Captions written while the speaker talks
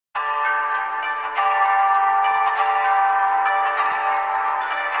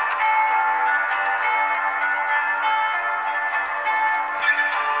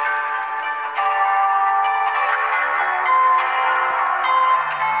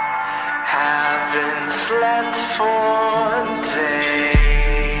slept for days.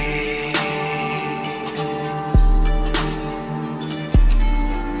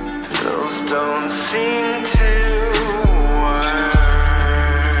 Pills don't seem to work.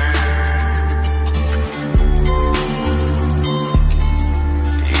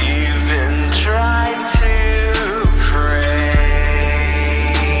 Even tried to pray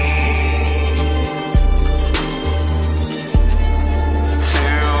to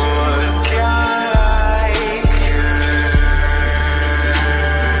a God I could.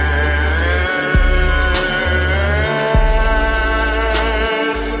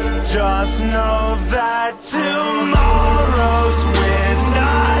 Just know that tomorrow's when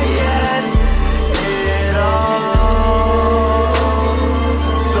I end it all.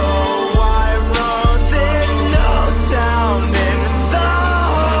 So I wrote this note down in the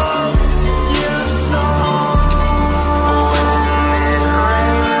hope you saw. When it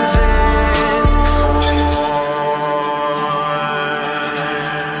rains, it pours,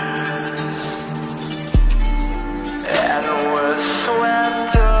 and we're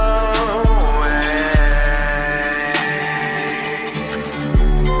swept away.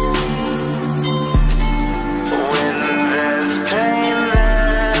 When there's pain,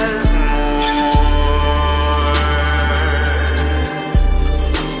 there's more,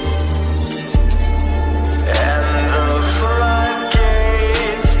 and the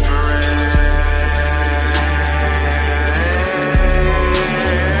floodgates break.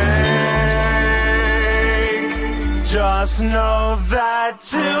 Just know that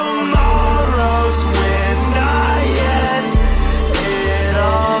tomorrow's when I end it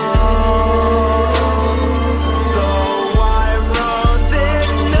all. So I wrote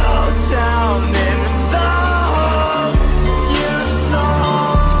this note down in the hope you saw.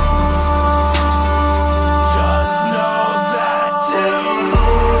 Just know that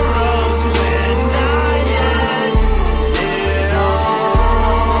tomorrow's when I end it all.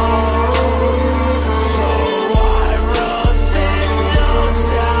 So I wrote this note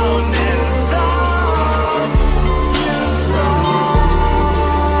down in the hope you saw.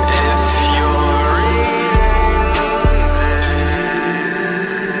 If you're reading this,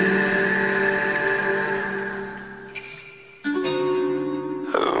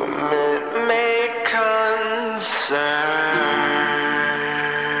 whom it may concern,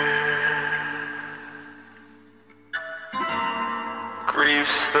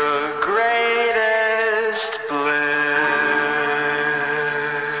 grief's the greatest bliss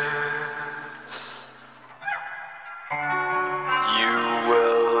you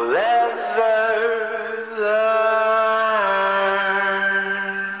will ever learn.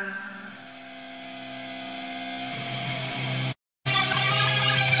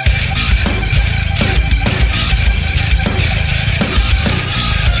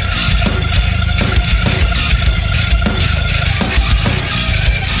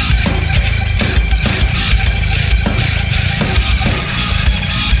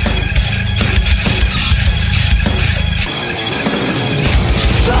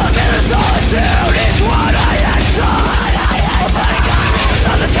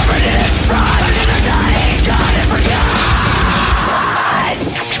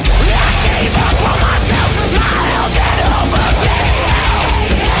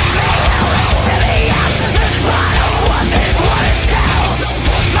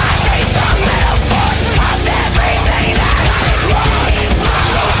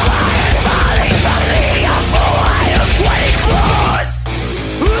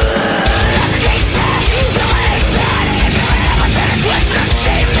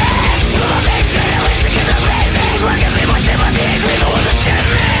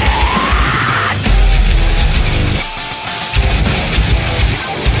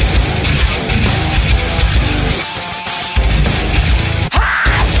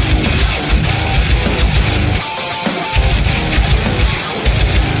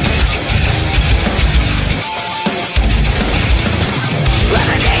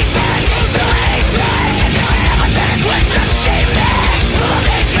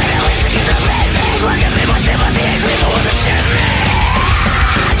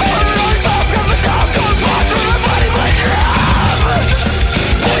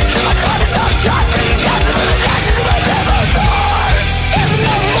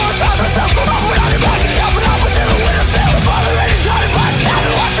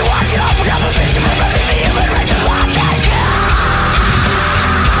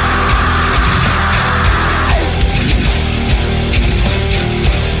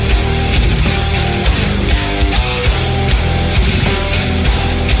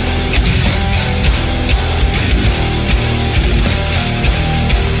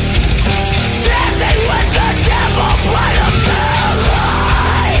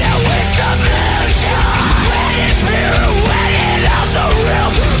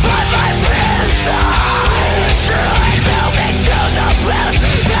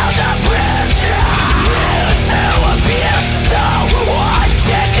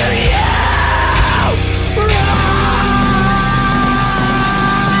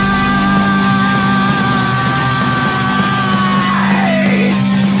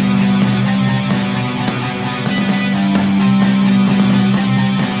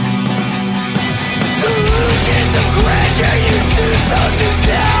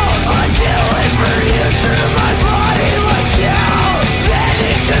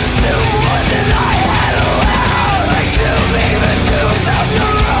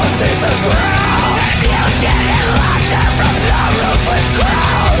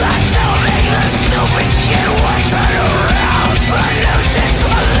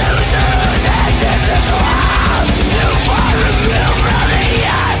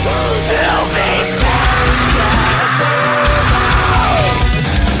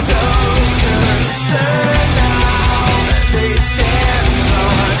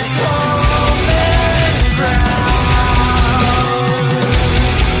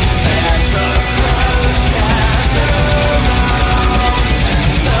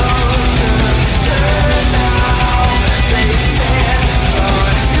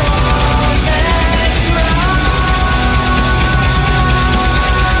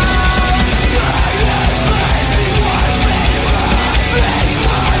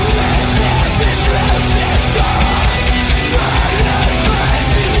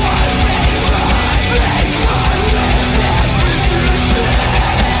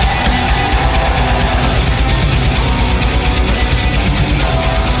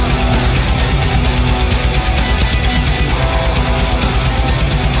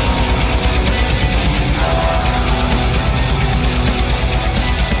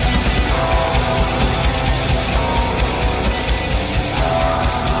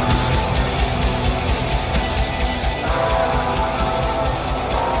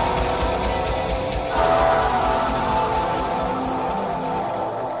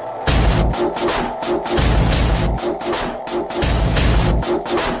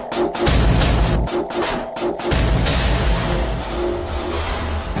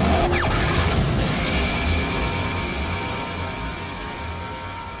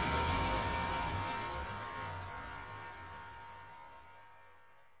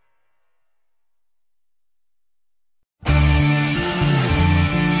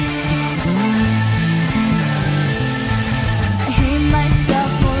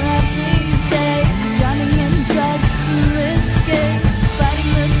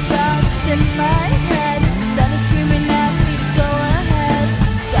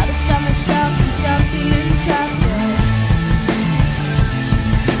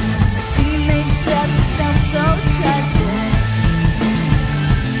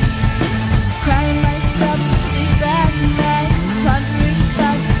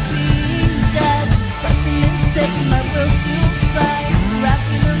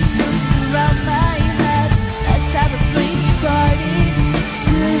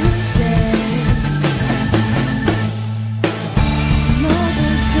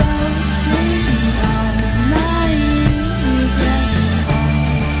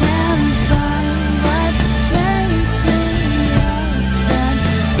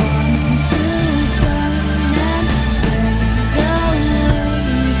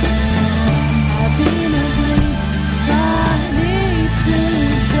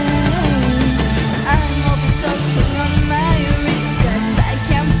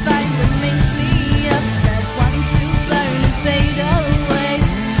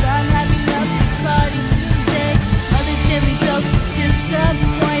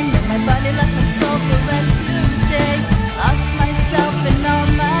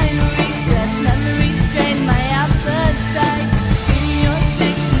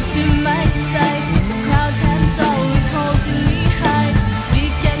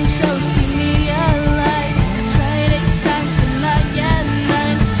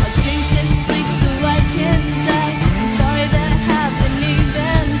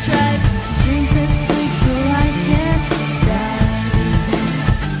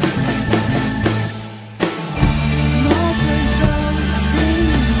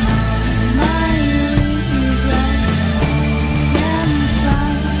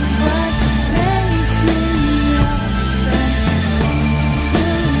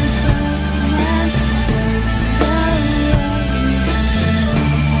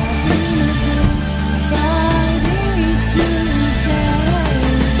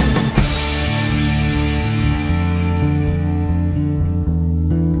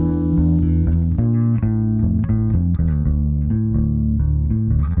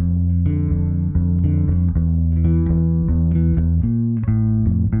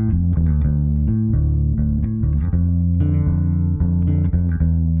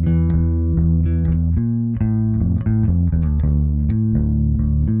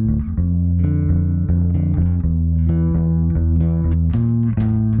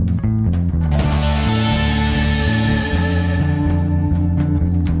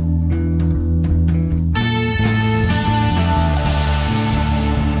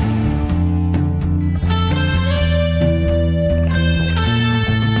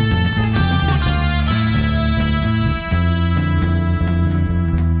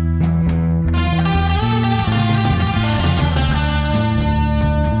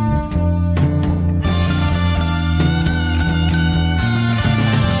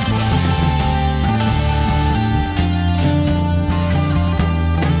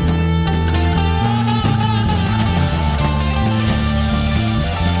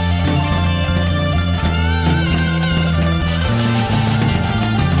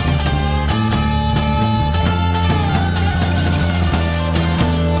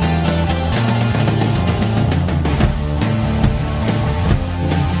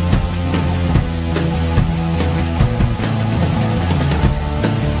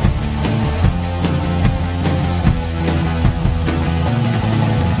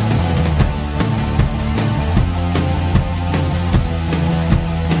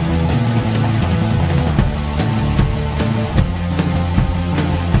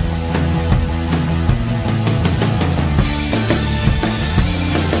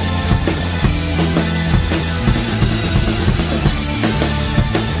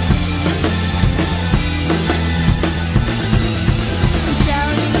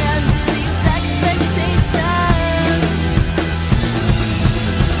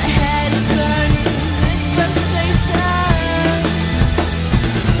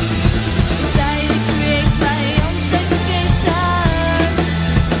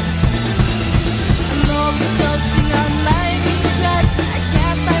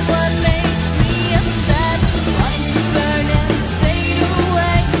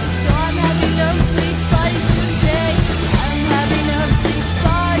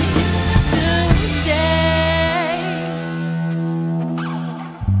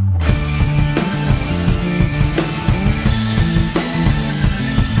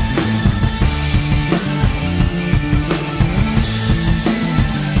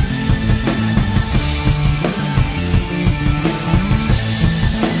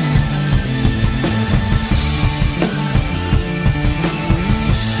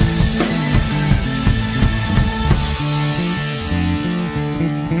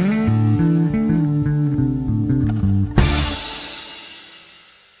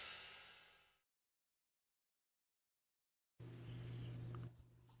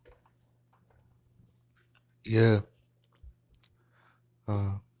 Yeah.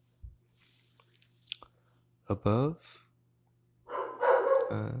 Uh, above?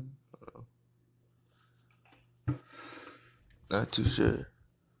 Uh, not too sure.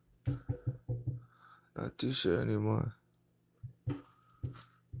 Not too sure anymore.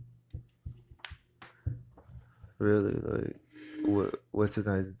 Really, like, what's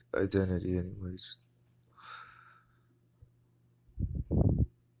an identity, anyways?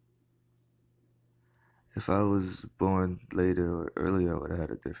 If I was born later or earlier, I would have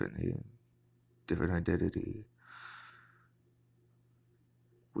had a different name, different identity.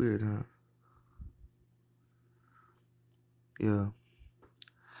 Weird, huh? Yeah.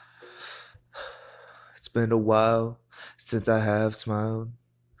 It's been a while since I have smiled.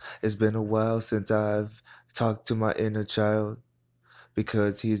 It's been a while since I've talked to my inner child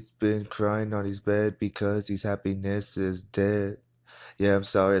because he's been crying on his bed because his happiness is dead. Yeah, I'm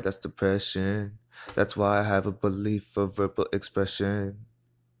sorry, that's depression. That's why I have a belief of verbal expression.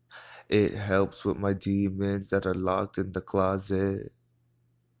 It helps with my demons that are locked in the closet.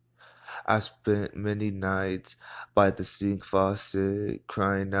 I spent many nights by the sink faucet,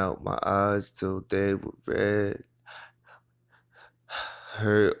 crying out my eyes till they were red.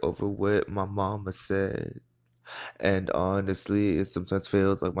 Hurt over what my mama said. And honestly, it sometimes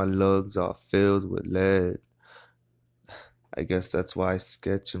feels like my lungs are filled with lead. I guess that's why I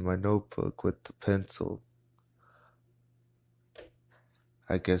sketch in my notebook with the pencil.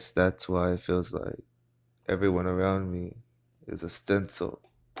 I guess that's why it feels like everyone around me is a stencil,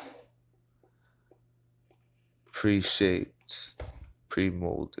 pre-shaped,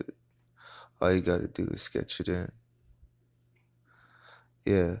 pre-molded. All you gotta do is sketch it in.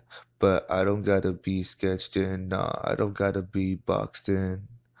 Yeah, but I don't gotta be sketched in, nah, I don't gotta be boxed in.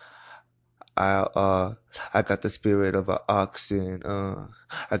 I uh I got the spirit of an oxen,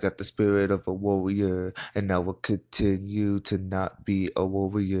 I got the spirit of a warrior, and I will continue to not be a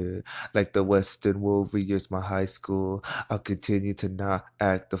warrior like the Western Warriors, my high school. I'll continue to not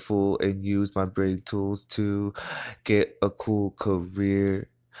act the fool and use my brain tools to get a cool career.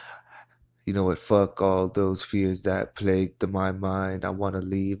 You know what? Fuck all those fears that plagued my mind. I wanna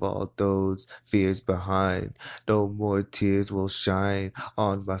leave all those fears behind. No more tears will shine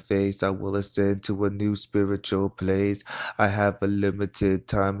on my face. I will ascend to a new spiritual place. I have a limited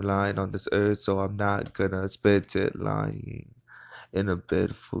timeline on this earth, so I'm not gonna spend it lying in a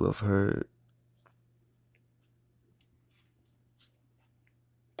bed full of hurt.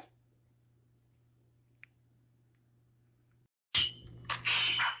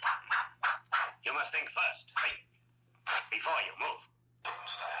 You must think first, right? Before you move.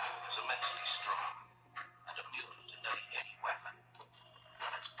 Style is immensely strong and immune to nearly any weapon.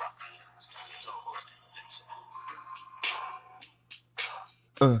 When it's properly used, it's almost invincible.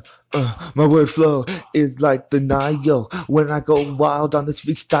 My word flow is like the Nile when I go wild on this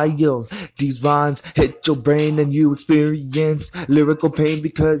freestyle. These rhymes hit your brain and you experience lyrical pain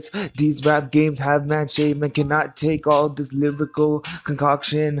because these rap games have man shame and cannot take all this lyrical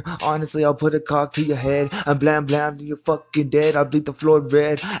concoction. Honestly, I'll put a cock to your head and blam blam to your fucking dead. I'll bleed the floor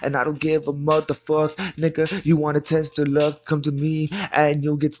red and I don't give a motherfuck. Nigga, you wanna test your luck? Come to me and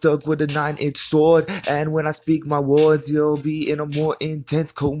you'll get stuck with a 9-inch sword. And when I speak my words, you'll be in a more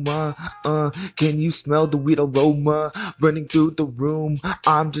intense coma. Can you smell the weed aroma running through the room?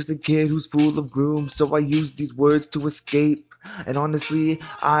 I'm just a kid who's full of gloom, so I use these words to escape. And honestly,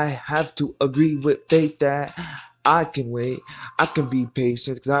 I have to agree with fate that I can wait, I can be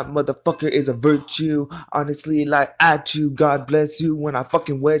patient, cause that motherfucker is a virtue. Honestly, like at you, God bless you when I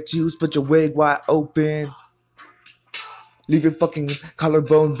fucking wet you. Split your wig wide open. Leave your fucking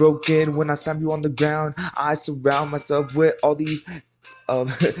collarbone broken when I slam you on the ground. I surround myself with all these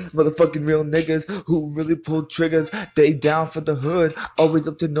motherfucking real niggas who really pull triggers. They down for the hood, always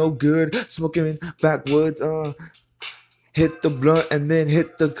up to no good. Smoking backwoods, hit the blunt and then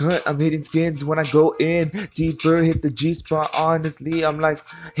hit the cut. I'm hitting skins when I go in deeper. Hit the G spot. Honestly, I'm like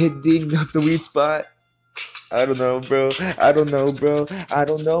hitting up the weed spot. I don't know, bro. I don't know, bro. I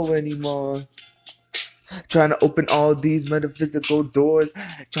don't know anymore. Trying to open all these metaphysical doors,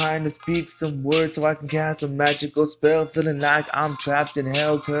 trying to speak some words so I can cast a magical spell, feeling like I'm trapped in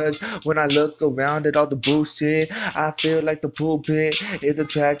hell. Cause when I look around at all the bullshit, I feel like the pulpit is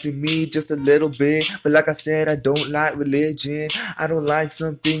attracting me just a little bit. But like I said, I don't like religion. I don't like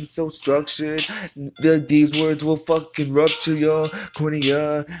something so structured. These words will fucking rupture your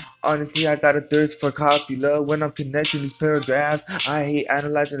cornea. Honestly, I got a thirst for copula when I'm connecting these paragraphs. I hate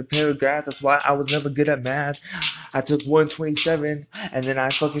analyzing the paragraphs. That's why I was never good at math. I took 127 and then I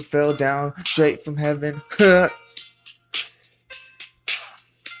fucking fell down straight from heaven.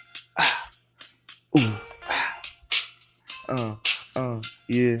 Ooh.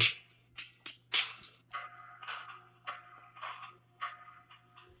 Yeah.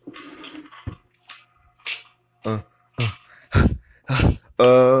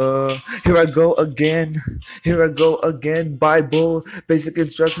 Uh, Here I go again. Here I go again. Bible, basic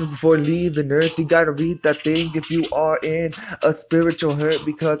instructions before leaving earth. You gotta read that thing if you are in a spiritual hurt,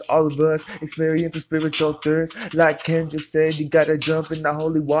 because all of us experience a spiritual thirst. Like Kendrick said, you gotta jump in the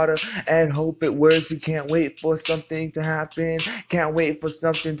holy water and hope it works. You can't wait for something to happen. Can't wait for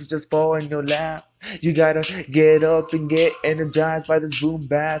something to just fall in your lap. You gotta get up and get energized by this boom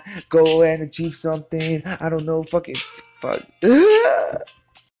bap. Go and achieve something. I don't know, fucking fuck.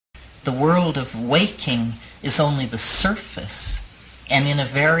 The world of waking is only the surface. And in a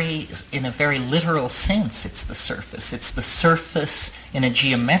very literal sense, it's the surface. It's the surface in a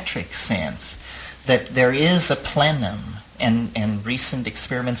geometric sense, that there is a plenum, and recent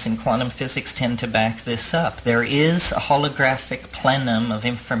experiments in quantum physics tend to back this up. There is a holographic plenum of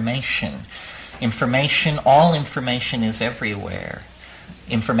information. All information is everywhere.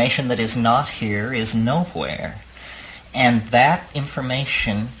 Information that is not here is nowhere. And that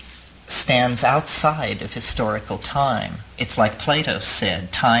information stands outside of historical time. It's like Plato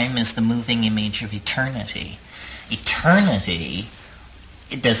said, time is the moving image of eternity. Eternity,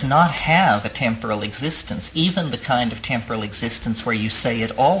 it does not have a temporal existence, even the kind of temporal existence where you say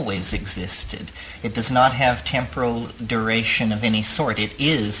it always existed. It does not have temporal duration of any sort. It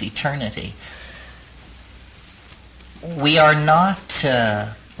is eternity. We are not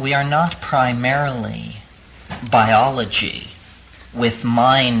primarily biology, with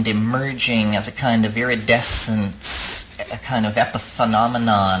mind emerging as a kind of iridescence, a kind of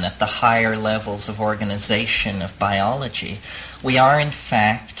epiphenomenon at the higher levels of organization of biology. We are, in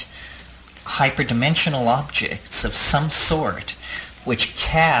fact, hyperdimensional objects of some sort which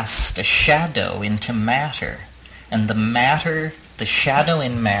cast a shadow into matter. And the shadow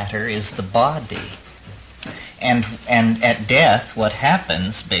in matter is the body. And at death, what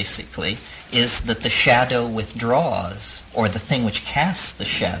happens, basically, is that the shadow withdraws, or the thing which casts the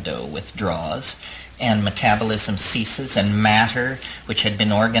shadow withdraws, and metabolism ceases, and matter, which had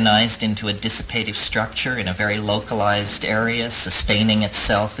been organized into a dissipative structure in a very localized area, sustaining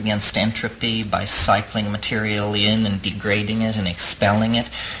itself against entropy by cycling material in and degrading it and expelling it,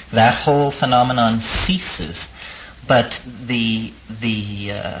 that whole phenomenon ceases. But the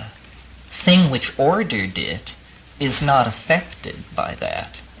thing which ordered it is not affected by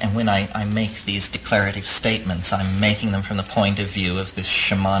that. And when I make these declarative statements, I'm making them from the point of view of this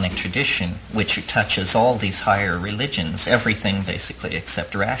shamanic tradition, which touches all these higher religions. Everything, basically,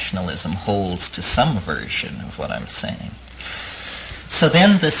 except rationalism, holds to some version of what I'm saying. So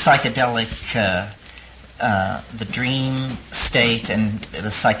then the psychedelic, the dream state and the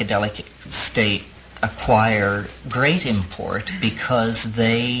psychedelic state acquire great import because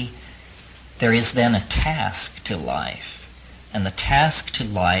there is then a task to life. And the task to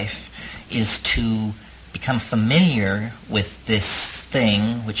life is to become familiar with this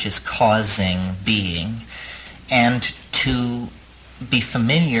thing which is causing being, and to be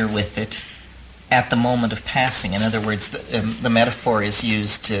familiar with it at the moment of passing. In other words, the metaphor is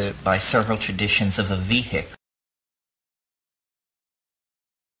used by several traditions of a vehicle.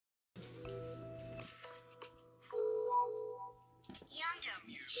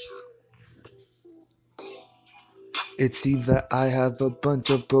 It seems that I have a bunch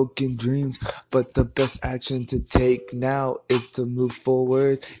of broken dreams, but the best action to take now is to move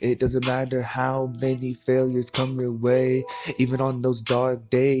forward. It doesn't matter how many failures come your way, even on those dark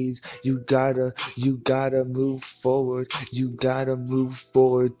days, you gotta move forward. You gotta move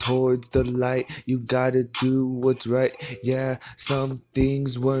forward towards the light. You gotta do what's right. Yeah, some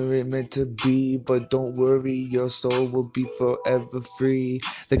things weren't meant to be, but don't worry, your soul will be forever free.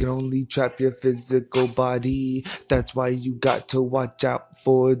 They can only trap your physical body. That's why you got to watch out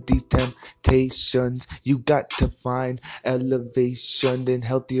for these temptations. You got to find elevation in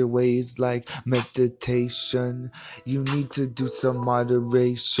healthier ways like meditation. You need to do some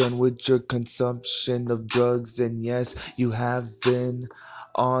moderation with your consumption of drugs. And yes, you have been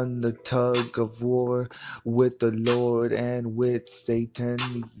on the tug of war with the Lord and with Satan.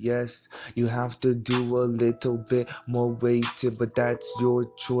 Yes, you have to do a little bit more weighted, but that's your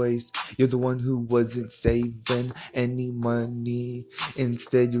choice. You're the one who wasn't saving any money.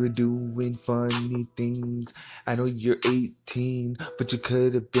 Instead, you were doing funny things. I know you're 18, but you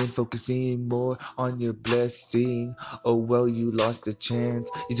could have been focusing more on your blessing. Oh well, you lost a chance.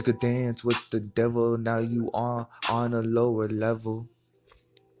 You took a dance with the devil. Now you are on a lower level.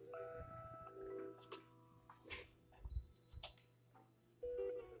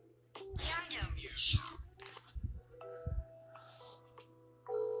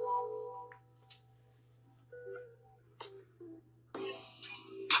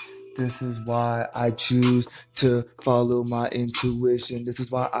 This is why I choose to follow my intuition. This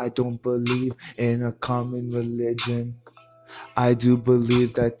is why I don't believe in a common religion. I do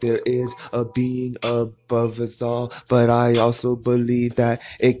believe that there is a being above us all, but I also believe that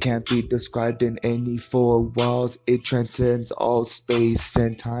it can't be described in any four walls. It transcends all space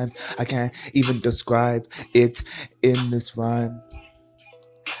and time. I can't even describe it in this rhyme.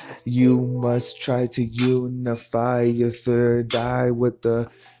 You must try to unify your third eye with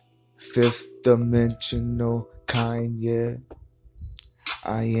the fifth dimensional kind, yeah.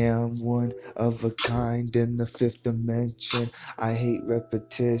 I am one of a kind in the fifth dimension. I hate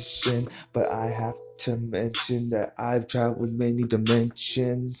repetition, but I have to mention that I've traveled many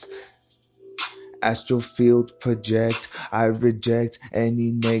dimensions. Astral field project, I reject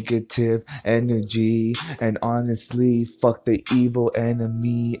any negative energy, and honestly fuck the evil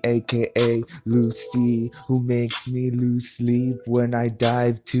enemy, aka Lucy, who makes me lose sleep when I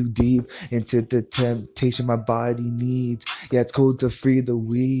dive too deep into the temptation my body needs. Yeah, it's cool to free the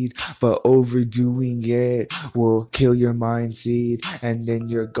weed, but overdoing it will kill your mind seed, and then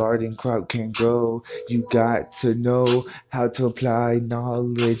your garden crop can grow. You got to know how to apply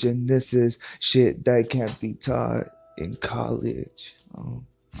knowledge, and this is shit that can't be taught in college. One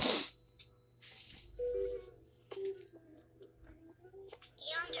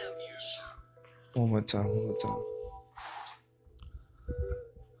more time, one more time.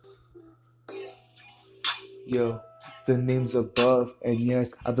 Yo, the name's above, and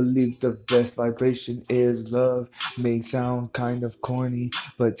yes, I believe the best vibration is love. May sound kind of corny,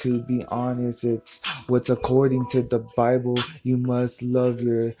 but to be honest, it's what's according to the Bible. You must love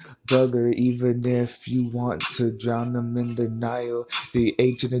your brother even if you want to drown them in the Nile. The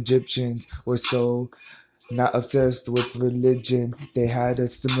ancient Egyptians were so not obsessed with religion. They had a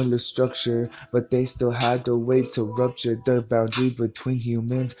similar structure, but they still had a way to rupture the boundary between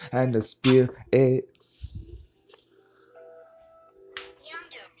humans and the spirit.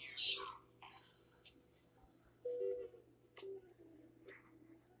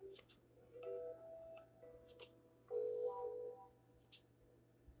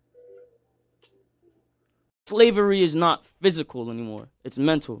 Slavery is not physical anymore. It's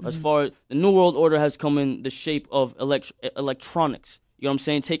mental. As far as the New World Order has come in the shape of electronics. You know what I'm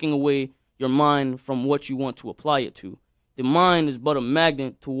saying? Taking away your mind from what you want to apply it to. The mind is but a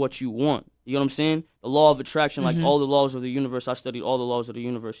magnet to what you want. You know what I'm saying? The law of attraction, like all the laws of the universe. I studied all the laws of the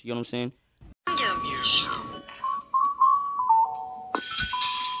universe. You know what I'm saying?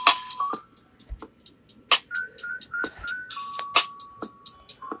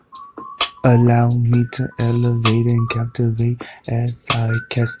 Allow me to elevate and captivate as I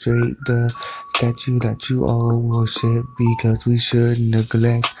castrate the statue that you all worship, because we should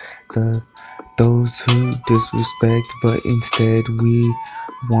neglect those who disrespect, but instead we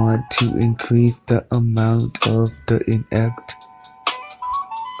want to increase the amount of the inept.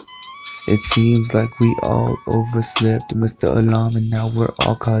 It seems like we all overslept, Mr. Alarm, and now we're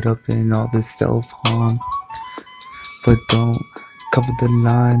all caught up in all this self-harm. But don't cover the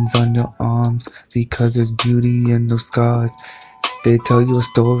lines on your arms, because there's beauty in those scars. They tell you a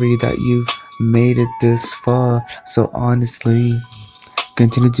story that you've made it this far. So honestly,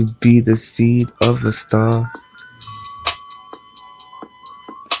 continue to be the seed of a star.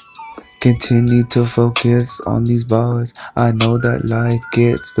 Continue to focus on these bars. I know that life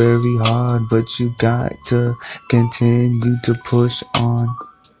gets very hard, but you got to continue to push on.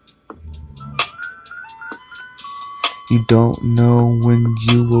 You don't know when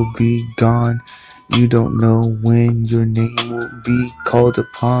you will be gone. You don't know when your name will be called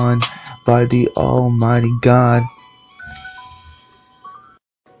upon by the Almighty God.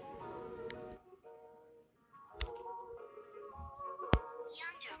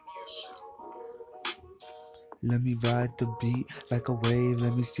 Let me ride the beat like a wave.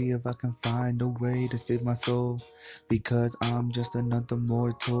 Let me see if I can find a way to save my soul. Because I'm just another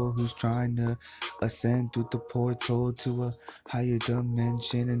mortal who's trying to ascend through the portal to a higher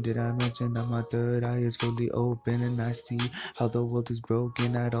dimension. And did I mention that my third eye is fully open, and I see how the world is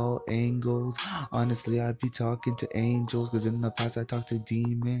broken at all angles? Honestly, I'd be talking to angels, cause in the past I talked to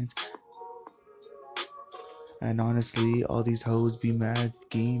demons. And honestly, all these hoes be mad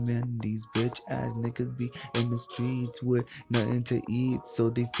scheming. These bitch ass niggas be in the streets with nothing to eat, so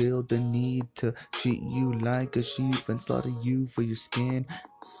they feel the need to treat you like a sheep and slaughter you for your skin.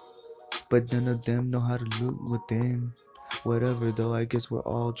 But none of them know how to look within. Whatever though, I guess we're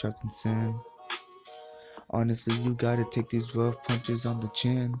all trapped in sin. Honestly, you gotta take these rough punches on the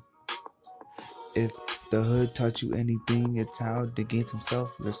chin. If the hood taught you anything, it's how to gain some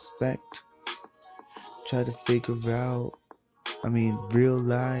self-respect. Try to figure out,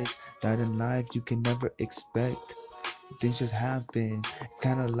 realize that in life you can never expect. Things just happen. It's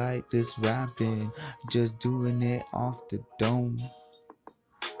kinda like this rapping, just doing it off the dome.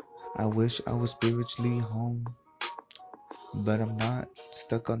 I wish I was spiritually home, but I'm not.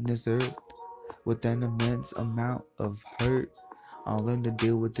 Stuck on this earth with an immense amount of hurt. I'll learn to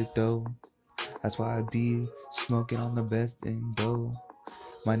deal with it though. That's why I be smoking on the best Indo.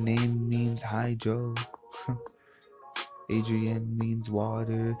 My name means hydro. Adrian means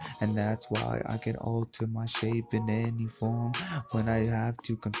water, and that's why I can alter my shape in any form when I have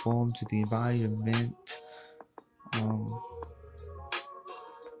to conform to the environment.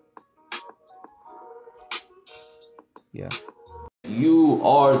 Yeah. You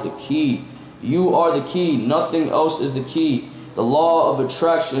are the key. You are the key. Nothing else is the key. The law of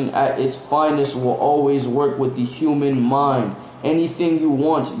attraction at its finest will always work with the human mind. Anything you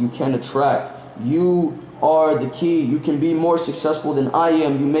want, you can attract. You are the key. You can be more successful than I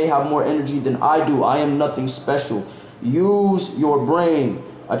am. You may have more energy than I do. I am nothing special. Use your brain.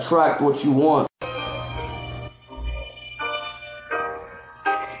 Attract what you want.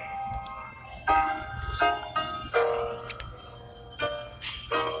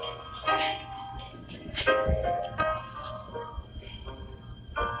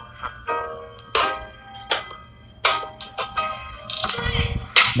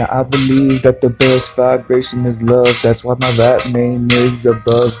 Now I believe that the best vibration is love. That's why my rap name is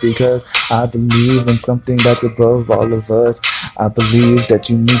Above, because I believe in something that's above all of us. I believe that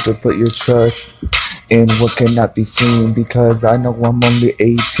you need to put your trust in what cannot be seen, because I know I'm only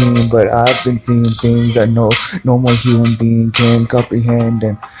 18, but I've been seeing things that no normal human being can comprehend.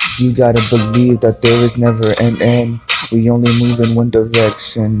 And you gotta believe that there is never an end. We only move in one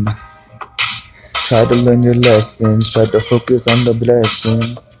direction. Try to learn your lessons, try to focus on the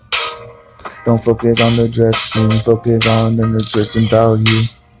blessings. Don't focus on the dressing, focus on the nutrition value.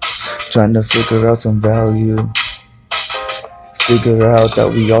 Trying to figure out some value. Figure out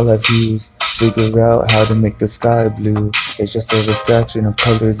that we all have hues. Figure out how to make the sky blue. It's just a refraction of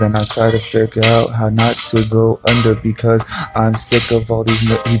colors, and I try to figure out how not to go under, because I'm sick of all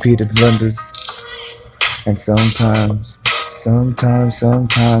these repeated blunders. And sometimes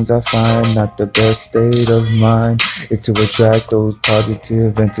I find that the best state of mind is to attract those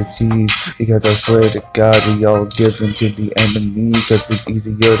positive entities, because I swear to God we all give in to the enemy, because it's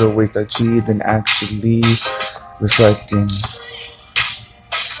easier to waste our chi than actually reflecting.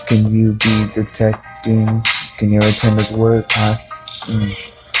 Can you be detecting? Can your antennas work past?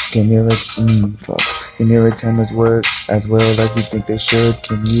 Can your antennas work as well as you think they should?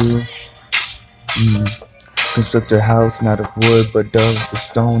 Can you construct a house not of wood but of the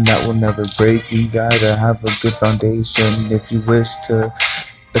stone that will never break? You gotta have a good foundation if you wish to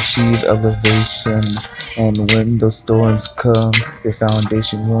achieve elevation. And when those storms come, your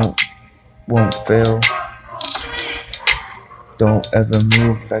foundation won't fail. Don't ever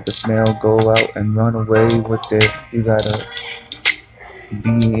move like a snail. Go out and run away with it. You gotta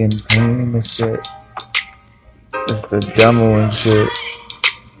be in pain and shit. It's the demo and shit.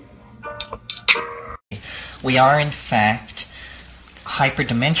 We are, in fact,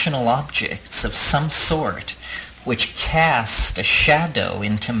 hyperdimensional objects of some sort which cast a shadow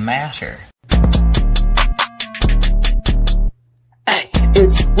into matter.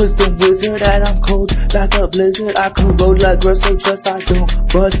 It's wisdom wizard and I'm cold like a blizzard. I corrode like grass, so just I don't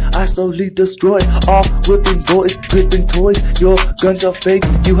budge. I slowly destroy all whipping boys, gripping toys. Your guns are fake,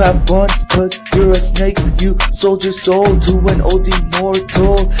 you have buns cause you're a snake. You sold your soul to an old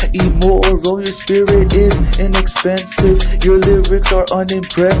immortal. Immoral, your spirit is inexpensive. Your lyrics are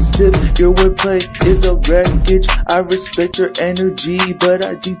unimpressive. Your wordplay is a wreckage. I respect your energy, but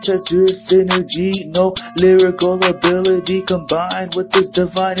I detest your synergy. No lyrical ability combined with this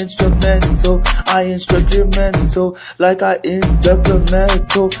divine instrumental. I instruct your mental like I induct a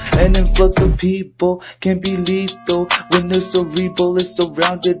metal. An influx of people can be lethal when the cerebral is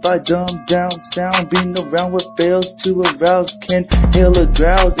surrounded by dumbed down sound. Being around what fails to arouse can hail a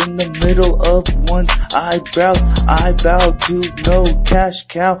drowse in the middle of one's eyebrows. I bow to no cash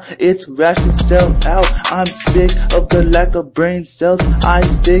cow. It's rash to sell out. I'm sick of the lack of brain cells. I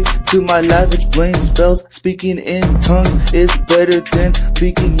stick to my lavish brain spells. Speaking in tongues is better than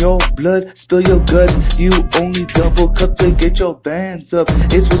leaking your blood. Spill your guts. You only double cup to get your bands up.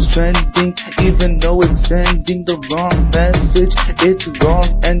 It's what's trending, even though it's sending the wrong message. It's wrong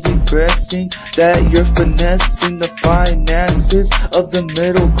and depressing that you're finessing the finances of the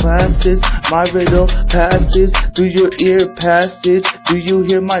middle classes. My riddle passes through your ear passage. Do you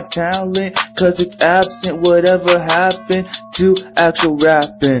hear my talent? Cause it's absent. Whatever happened to actual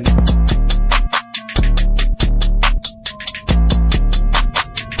rapping?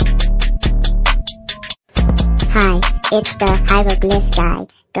 Hi, it's the hieroglyph guy.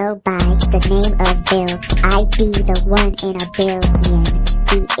 Go by the name of Bill. I be the one in a billion.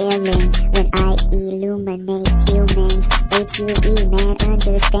 Be illin' when I illuminate humans. H-U-E, man,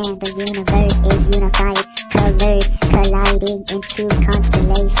 understand the universe is unified. Colors colliding into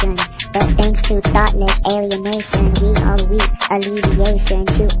constellations. But thanks to thoughtless alienation, we all weak alleviation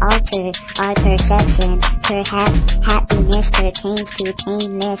to alter our perception. Perhaps happiness pertains to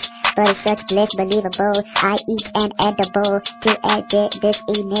painless, but it's such bliss believable. I eat an edible to edit this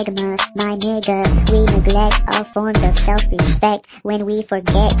enigma. My nigga, we neglect all forms of self-respect when we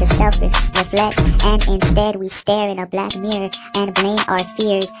forget to self-reflect, and instead we stare in a black mirror and blame our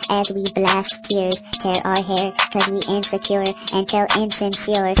fears as we blast tears, tear our hair cause we insecure, and tell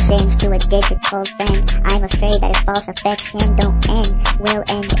insincere sins to a digital friend. I'm afraid that if false affection don't end, we'll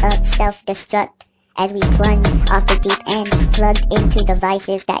end up self-destruct as we plunge off the deep end, plugged into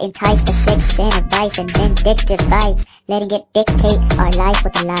devices that entice the sixth sin of vice and vindictive vibes, letting it dictate our life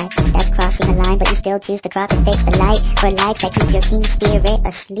with a lie. That's crossing the line, but you still choose to crop and fix the light for likes that keep your keen spirit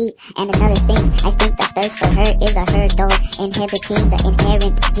asleep. And another thing, I think the thirst for her is a hurdle, inhibiting the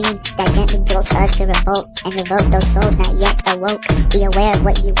inherent gene that gently jolts us to revolt and revoke those souls not yet awoke. Be aware of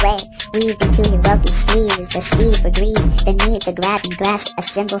what you wear, weaved into your wealthy sleeves, the seed for greed, the need to grab and grasp a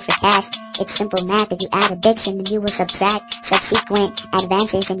symbol for cash. It's simple math. If you add addiction, then you will subtract subsequent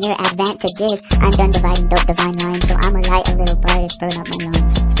advances in your advantages. I'm done dividing dope divine lines, so I'ma light a little bud and burn up my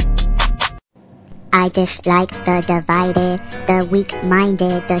lungs. I dislike the divided, the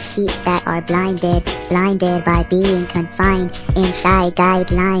weak-minded, the sheep that are blinded by being confined inside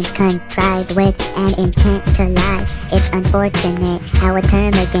guidelines contrived with an intent to lie. It's unfortunate how a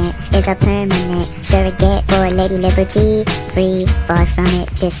termagant is a permanent surrogate for Lady Liberty, free, far from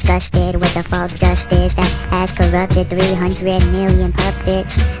it, disgusted with the false justice that has corrupted 300 million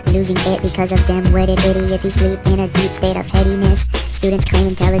puppets, losing it because of dim-witted idiots who sleep in a deep state of pettiness. Students claim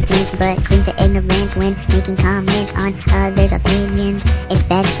intelligence but cling to ignorance when making comments on others' opinions. It's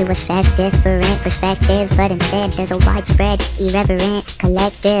best to assess different perspectives, but instead there's a widespread, irreverent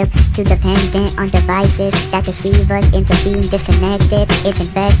collective too dependent on devices that deceive us into being disconnected. It's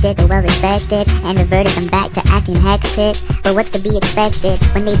infected the well-respected and reverted them back to acting hectic. But what's to be expected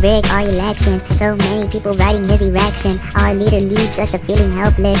when they rig our elections? So many people riding his erection. Our leader leads us to feeling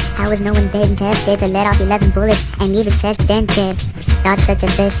helpless. How is no one been tempted to let off 11 bullets and leave his chest dented? Thoughts such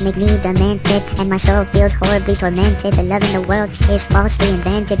as this make me demented, and my soul feels horribly tormented. The love in the world is falsely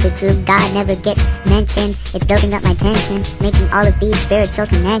invented. The true God never gets mentioned. It's building up my tension, making all of these spiritual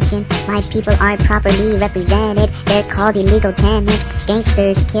connections. My people aren't properly represented. They're called illegal tenants,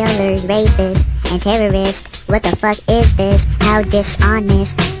 gangsters, killers, rapists, and terrorists. What the fuck is this? How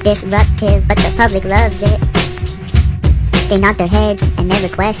dishonest, disruptive, but the public loves it. They nod their heads and never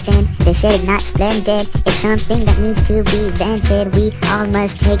question. This shit is not splendid. It's something that needs to be vented. We all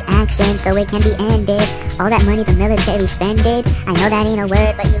must take action so it can be ended. All that money the military spended, I know that ain't a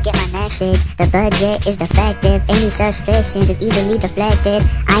word, but you get my message. The budget is defective. Any suspicions is easily deflected.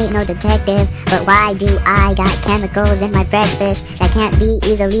 I ain't no detective, but why do I got chemicals in my breakfast that can't be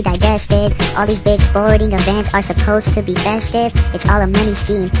easily digested? All these big sporting events are supposed to be festive. It's all a money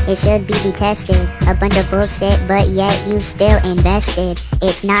scheme. It should be detested. A bunch of bullshit, but yet you still invested.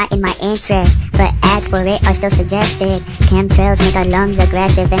 It's not in my interest, but ads for it are still suggested. Chemtrails make our lungs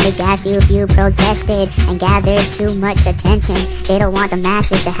aggressive and they gas you if you protested and gathered too much attention. They don't want the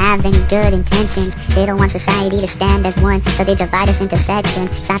masses to have any good intentions. They don't want society to stand as one, so they divide us into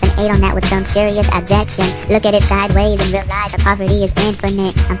sections. Slap an 8 on that with some serious objection. Look at it sideways and realize that poverty is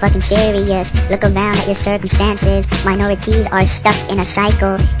infinite. I'm fucking serious. Look around at your circumstances. Minorities are stuck in a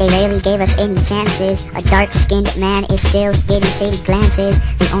cycle. They rarely gave us any chances. A dark-skinned man is still getting shady glances.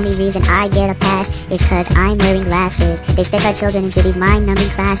 The only reason I get a pass is cause I'm wearing glasses. They stick our children into these mind-numbing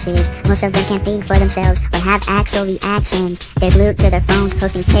classes. Most of them can't think for themselves or have actual reactions. They're glued to their phones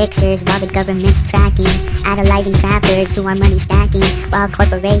posting pictures while the government's tracking, idolizing trappers who are money stacking while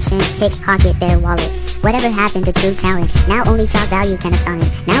corporations pickpocket their wallet. Whatever happened to true talent? Now only shock value can astonish.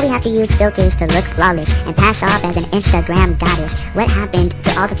 Now we have to use filters to look flawless and pass off as an Instagram goddess. What happened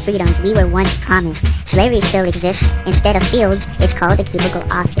to all the freedoms we were once promised? Slavery still exists. Instead of fields, it's called a cubicle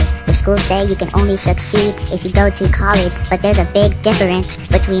office. The schools say you can only succeed if you go to college, but there's a big difference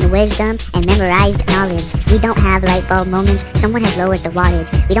between wisdom and memorized knowledge. We don't have light bulb moments. Someone has lowered the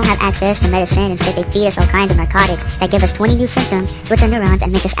wattage. We don't have access to medicine. Instead they feed us all kinds of narcotics that give us 20 new symptoms, switch our neurons,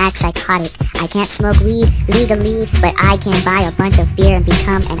 and make us act psychotic. I can't smoke weed legally, but I can buy a bunch of beer and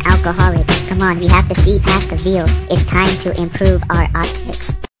become an alcoholic. Come on, we have to see past the veil. It's time to improve our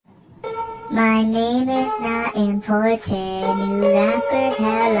optics. My name is not important. You rappers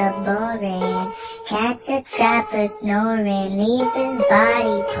hella boring. Catch a trapper snoring, leave his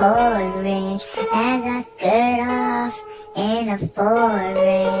body pouring as I skirt off in a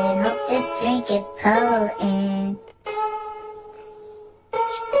foreign. Hope this drink is potent,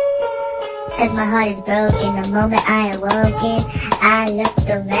 'cause my heart is broken the moment I awoken. I looked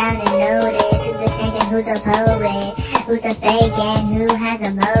around and noticed who's a fake and who's a poet, who's a fake and who has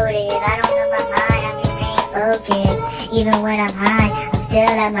a motive. I don't know my mind, I remain focused. Even when I'm high, I'm still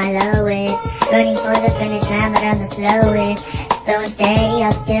at my lowest. Running for the finish line, but I'm the slowest. Going steady,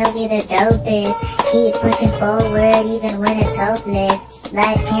 I'll still be the dopest. Keep pushing forward even when it's hopeless.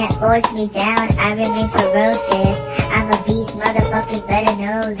 Life can't force me down, I remain ferocious. I'm a beast, motherfuckers better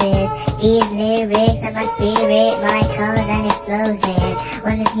know this. These lyrics are my spirit, might cause an explosion.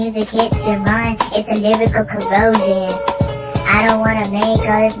 When this music hits your mind, it's a lyrical corrosion. I don't wanna make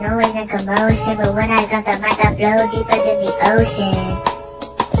all this noise and commotion, but when I got the mic, I flow deeper than the ocean.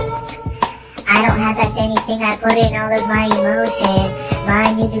 I don't have to say anything, I put in all of my emotion.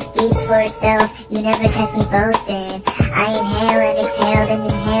 My music speaks for itself, you never catch me boasting. I inhale and exhale, then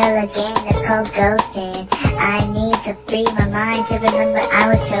inhale again, that's called ghosting. I need to free my mind to remember I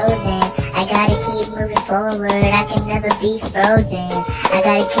was chosen. I gotta keep moving forward, I can never be frozen. I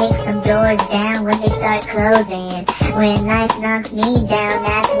gotta kick some doors down when they start closing. When life knocks me down,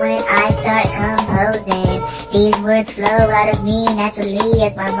 that's when I start composing. These words flow out of me naturally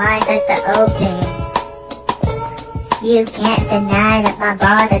as my mind starts to open. You can't deny that my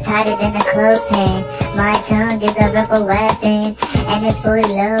bars are tighter than a clothespin. My tongue is a rubber weapon, and it's fully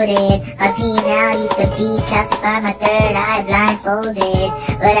loaded. A penal used to be calcified, my third eye blindfolded.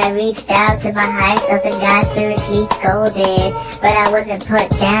 But I reached out to my higher self and got spiritually scolded. But I wasn't put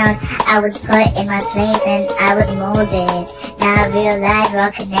down, I was put in my place and I was molded. Now I realize we're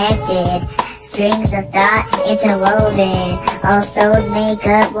all connected. Strings of thought interwoven, all souls make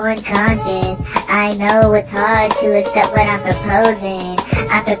up one conscience. I know it's hard to accept what I'm proposing.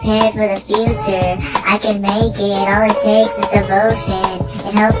 I'm prepared for the future, I can make it, all it takes is devotion.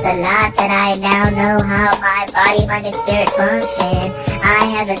 It helps a lot that I now know how my body, mind, and spirit function. I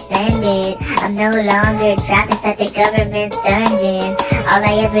have ascended, I'm no longer trapped inside the government's dungeon. All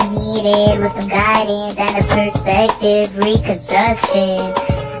I ever needed was some guidance and a perspective reconstruction.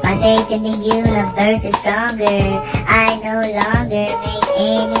 My faith in the universe is stronger. I no longer make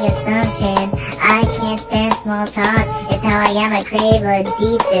any assumptions. I can't stand small talk. It's how I am. I crave a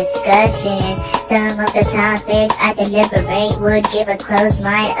deep discussion. Some of the topics I deliberate would give a closed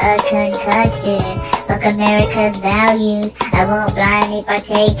mind a concussion. Fuck America's values. I won't blindly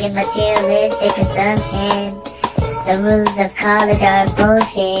partake in materialistic consumption. The rules of college are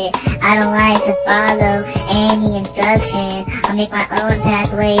bullshit. I don't like to follow any instruction. I'll make my own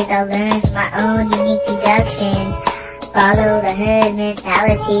pathways, I'll learn from my own unique deductions. Follow the herd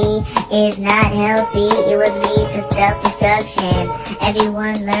mentality is not healthy, it would lead to self-destruction.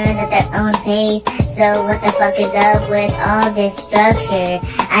 Everyone learns at their own pace, so what the fuck is up with all this structure?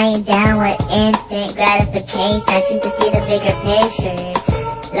 I ain't down with instant gratification, I choose to see the bigger picture.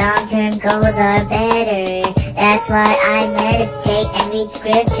 Long-term goals are better. That's why I meditate and read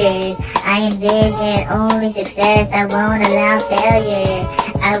scriptures. I envision only success. I won't allow failure.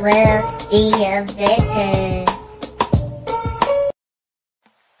 I will be a victor.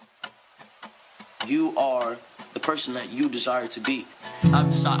 You are the person that you desire to be. There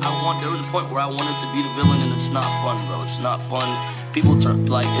was a point where I wanted to be the villain, and it's not fun, bro. It's not fun. People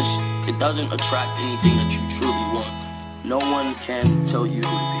it doesn't attract anything that you truly want. No one can tell you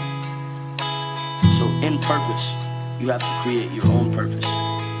who to be. So in purpose, you have to create your own purpose.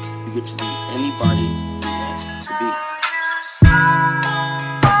 You get to be anybody you want to be.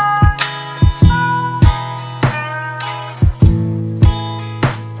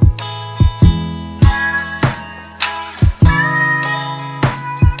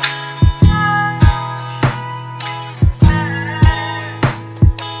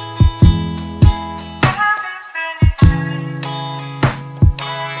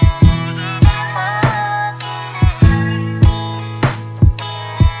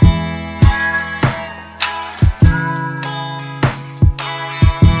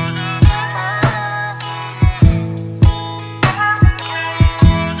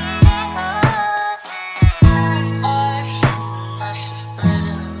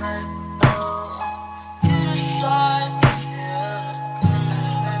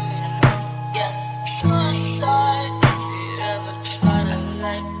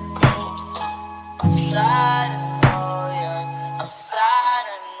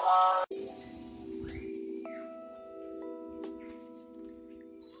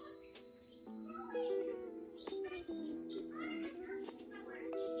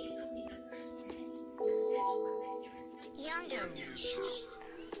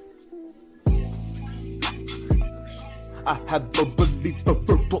 I have a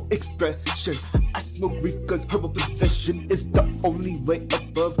believable expression. I smoke weed cause herbal possession is the only way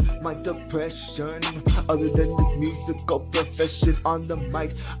above my depression. Other than this musical profession, on the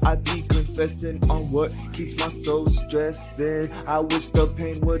mic I be confessing on what keeps my soul stressing. I wish the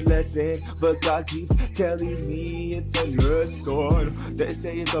pain would lessen, but God keeps telling me it's a lesson. They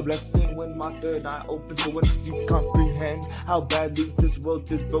say it's a blessing when my third eye opens, but once you comprehend how badly this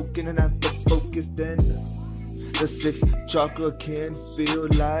world is broken and have to focus then. The sixth chakra can feel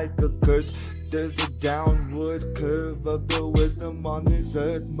like a curse. There's a downward curve of the wisdom on this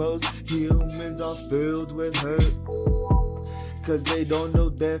earth. Most humans are filled with hurt, cause they don't know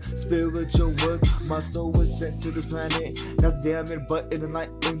their spiritual worth. My soul was sent to this planet, that's damn it, but in the night,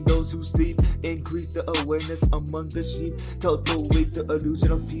 in those who sleep, increase the awareness among the sheep. Total weight, the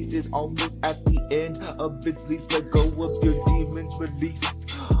illusion of peace is almost at the end of its lease. Let go of your demons, release.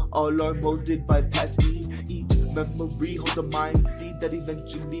 All are molded by past deed. Each memory holds a mind seed that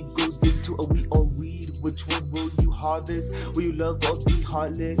eventually goes into a wheat or weed. Which one will you harvest? Will you love or be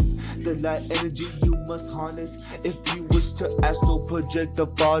heartless? The light energy you must harness if you wish to astral project the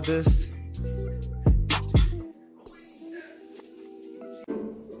farthest.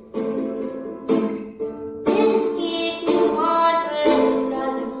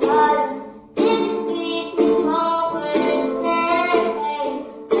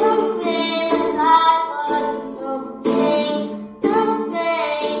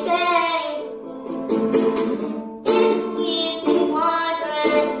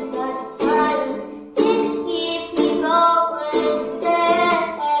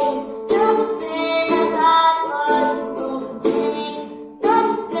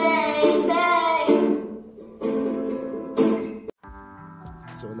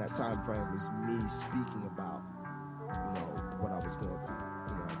 So in that time frame was me speaking about, what I was going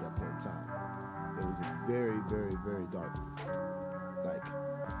through, at that point in time. It was a very, very, very dark, like,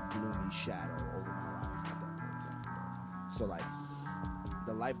 gloomy shadow over my life at that point in time. So like,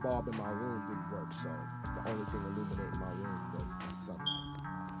 the light bulb in my room didn't work, so the only thing illuminating my room was the sunlight.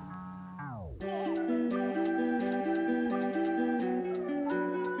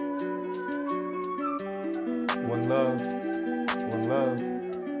 One love, one love.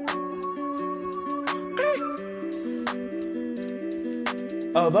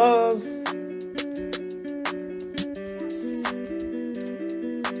 Above.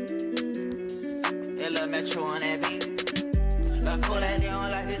 Ella Metro on that beat. I feel like they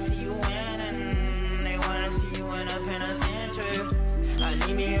don't like to see you winning. They wanna see you in a penitentiary. I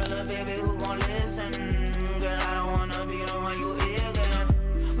need me a little baby who gon' listen. Girl, I don't wanna be the one you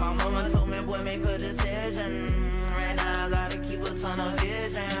ignorant. My mama told me, boy, make a decision. Right now I gotta keep a ton of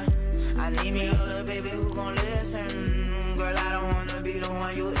vision. I need me a little baby who gon' listen. Girl, I don't wanna be the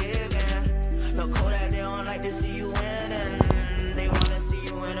one you ignorant. Look cool that they don't like to see you winning. They wanna see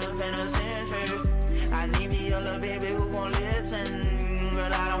you in a penitentiary. I need me a little baby who gon' listen.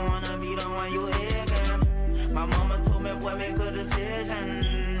 Girl, I don't wanna be the one you ignorant. My mama told me, boy, make a decision.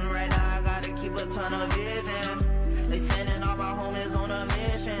 Right now I gotta keep a ton of vision. They sending all my homies on a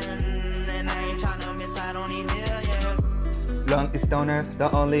mission, and I ain't tryna miss out on these millions. Lung is stoner,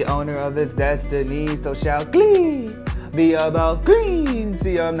 the only owner of his destiny. So shall glee be about green.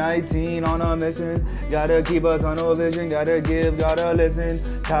 See, I'm 19 on a mission. Gotta keep a tunnel vision, gotta give, gotta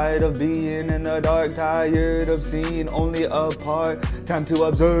listen. Tired of being in the dark, tired of seeing only a part. Time to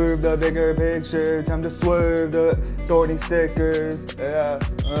observe the bigger picture, time to swerve the thorny stickers. Yeah.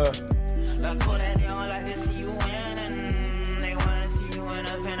 Look cool that they don't like to see you winning. They wanna see you in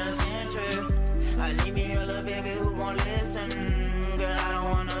a penitentiary. I need me a little baby who gon' listen. Girl, I don't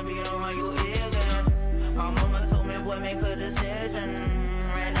wanna be the one you ignorant. My mama told me, boy, make a decision.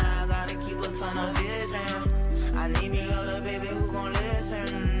 Right now I gotta keep a ton of vision. I need me a little baby who gon'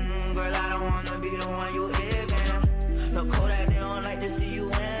 listen. Girl, I don't wanna be the one you ignorant. Look cool that they don't like to see you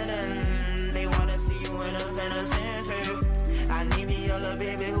winning. They wanna see you in a penitentiary. I need me a little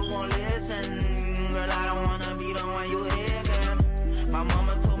baby who gon' listen. Girl, I don't wanna be the one you ignorant. My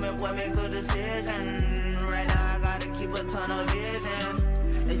mama told me, boy, make a decision. Right now I gotta keep a ton of vision.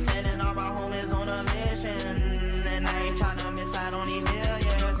 They sending all my homies on a mission, and I ain't tryna miss out on these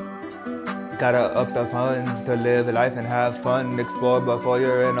millions. Gotta up the funds to live life and have fun. Explore before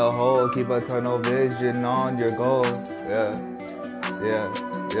you're in a hole. Keep a tunnel vision on your goal. Yeah.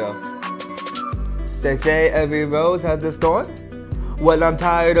 They say every rose has a thorn. Well, I'm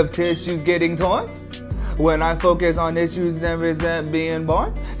tired of tissues getting torn. When I focus on issues and resent being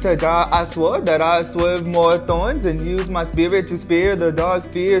born, to die I swore that I swerve more thorns and use my spirit to spear the dark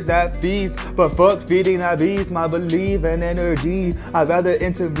fears that feast. But fuck feeding that beast, my belief and energy. I'd rather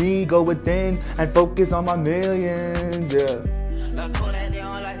enter me, go within, and focus on my millions, yeah.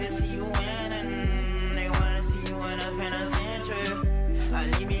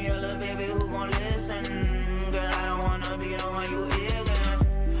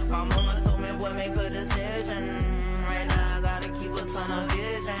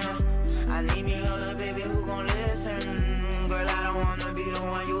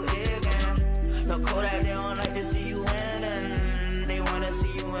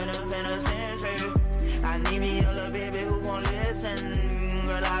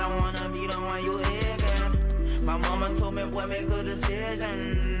 Make a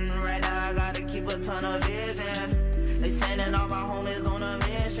decision. Right now I gotta keep a ton of vision. They sending all my homies on a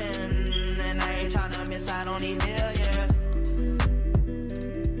mission, and I ain't tryna miss out on these millions.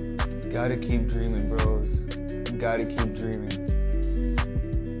 Gotta keep dreaming, bros. Gotta keep dreaming.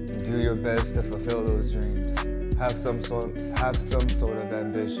 Do your best to fulfill those dreams. Have some sort of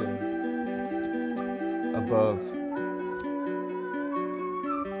ambition above.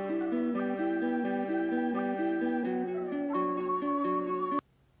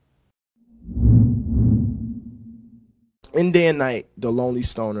 In day and night, the lonely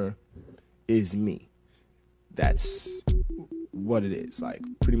stoner is me. That's what it is. Like,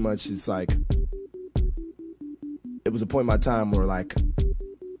 pretty much it's like, it was a point in my time where like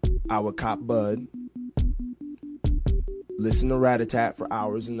I would cop bud, listen to Rat-a-tat for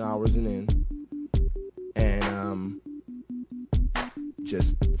hours and hours and and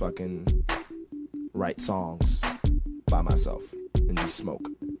just fucking write songs by myself and just smoke.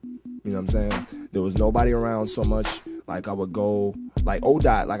 You know what I'm saying? There was nobody around so much. Like, I would go, like,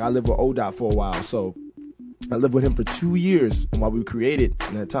 ODOT, like, I lived with ODOT for a while, so I lived with him for 2 years, and while we created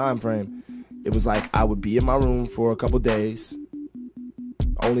in that time frame, it was like I would be in my room for a couple days,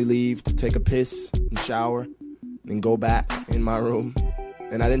 only leave to take a piss and shower, and go back in my room,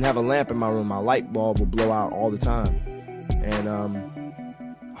 and I didn't have a lamp in my room. My light bulb would blow out all the time, and, oh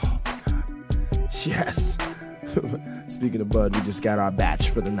my God, yes. Speaking of bud, we just got our batch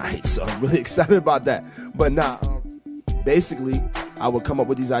for the night, so I'm really excited about that. But nah, basically, I would come up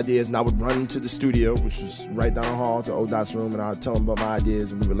with these ideas, and I would run to the studio, which was right down the hall to ODOT's room, and I would tell him about my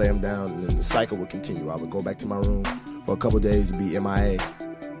ideas, and we would lay them down, and then the cycle would continue. I would go back to my room for a couple of days and be MIA,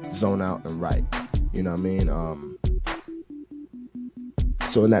 zone out, and write. You know what I mean?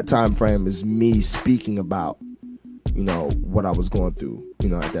 So in that time frame is me speaking about, you know, what I was going through, you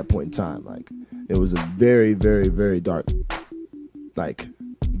know, at that point in time. Like, it was a very, very, very dark, like,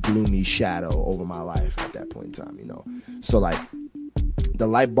 gloomy shadow over my life at that point in time, you know. So, like, the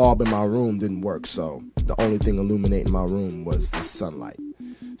light bulb in my room didn't work, so the only thing illuminating my room was the sunlight.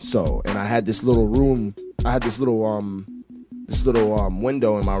 So, and I had this little room, I had this little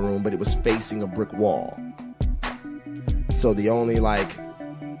window in my room, but it was facing a brick wall. So the only, like,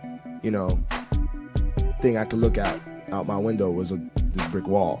 you know, thing I could look at out my window was this brick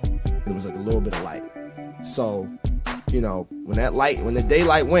wall. It was like a little bit of light. So, you know, when the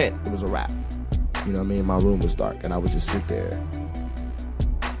daylight went, it was a wrap. You know what I mean? My room was dark, and I would just sit there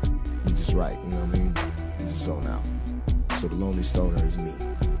and just write, you know what I mean? And just zone out. So the lonely stoner is me,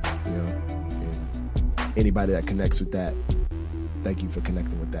 you know? And anybody that connects with that, thank you for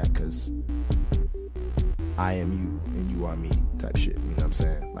connecting with that, because I am you and you are me type shit, you know what I'm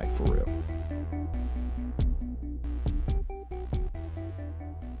saying? Like, for real.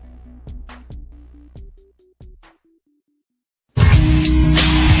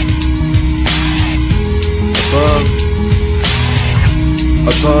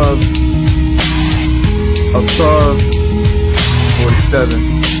 Above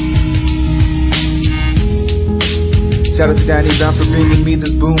 47. Shout out to Danny Brown for bringing me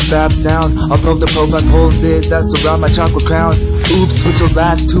this boom bap sound. Above the profile poses that surround my chocolate crown. Oops, switch those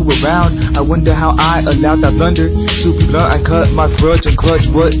last two around. I wonder how I allowed that blunder to be blunt. I cut my crutch and clutch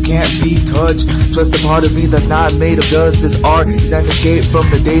what can't be touched. Trust the part of me that's not made of dust. This art is an escape from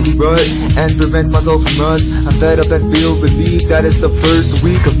the daily rut and prevents my soul from rust. I'm fed up and feel relief that it's the first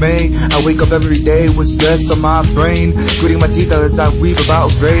week of May. I wake up every day with stress on my brain, gritting my teeth as I weep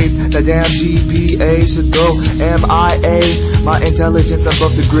about grades. That damn GPA should go MIA. My intelligence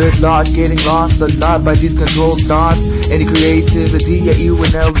above the gridlock, getting lost a lot by these controlled thoughts. Any creativity at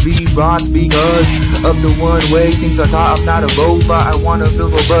UNLV rots because of the one way things are taught. I'm not a robot, I wanna feel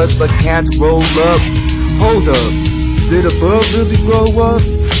robust but can't roll up. Hold up, did above really grow up?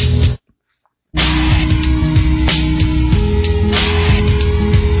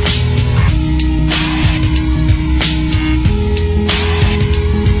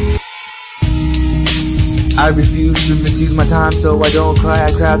 I refuse to misuse my time, so I don't cry.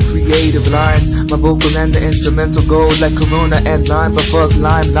 I craft creative lines. My vocal and the instrumental go like Corona and Lime, but fuck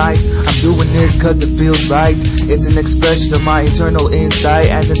limelight. I'm doing this cause it feels right. It's an expression of my eternal insight,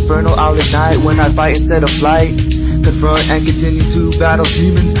 and infernal I'll ignite when I fight instead of flight. Confront and continue to battle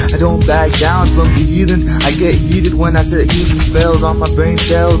demons. I don't back down from the heathens. I get heated when I set healing spells on my brain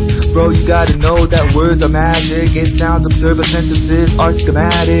cells. Bro, you gotta know that words are magic. It sounds absurd, but sentences are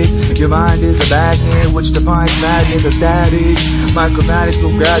schematic. Your mind is a magnet which defines madness as static. My chromatics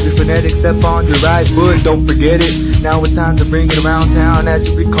will grab your phonetic, step on your right foot, don't forget it. Now it's time to bring it around town as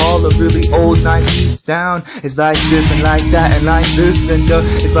you recall a really old 90s sound. It's like this and like that and like this and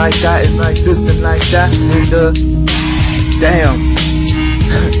it's like that and like this and like that and damn.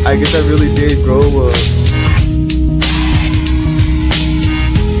 I guess I really did grow up.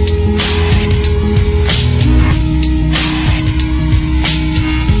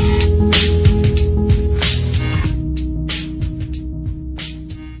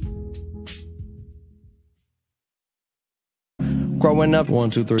 Growing up, 1,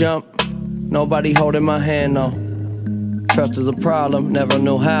 2, 3, jump. Nobody holding my hand, no. Trust is a problem, never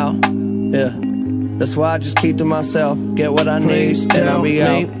knew how. Yeah, that's why I just keep to myself. Get what I need, and I'll be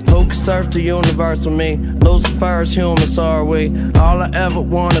out. Who can search the universe with me? Lucifer's human, so are we. All I ever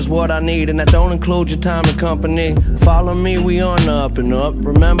want is what I need, and that don't include your time and company. Follow me, we on the up and up.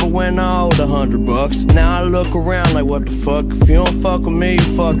 Remember when I owed $100? Now I look around like, what the fuck? If you don't fuck with me,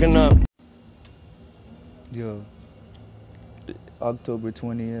 you fucking up. Yo, October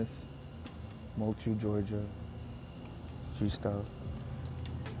 20th, Moultrie, Georgia. Freestyle.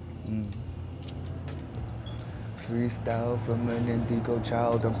 Freestyle from an indigo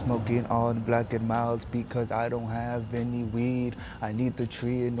child. I'm smoking on black and milds because I don't have any weed. I need the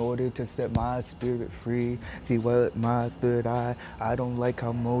tree in order to set my spirit free. See what my third eye. I don't like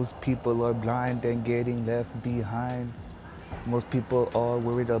how most people are blind and getting left behind. Most people are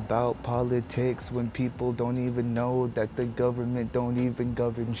worried about politics when people don't even know that the government don't even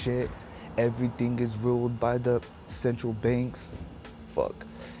govern shit. Everything is ruled by the central banks. Fuck.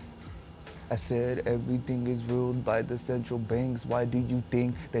 I said everything is ruled by the central banks. Why do you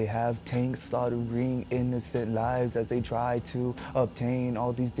think they have tanks slaughtering innocent lives as they try to obtain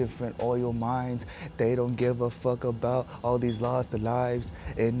all these different oil mines? They don't give a fuck about all these lost lives.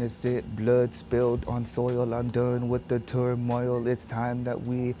 Innocent blood spilled on soil. I'm done with the turmoil. It's time that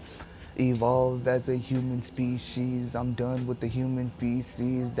we evolve as a human species. I'm done with the human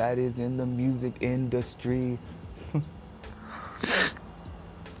feces that is in the music industry.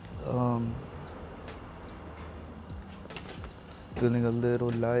 Feeling a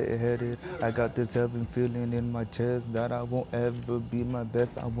little lightheaded. I got this heaven feeling in my chest that I won't ever be my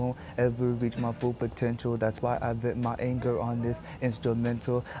best. I won't ever reach my full potential. That's why I vent my anger on this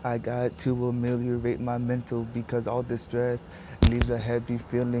instrumental. I got to ameliorate my mental because all this stress leaves a heavy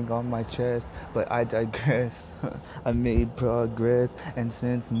feeling on my chest. But I digress. I made progress and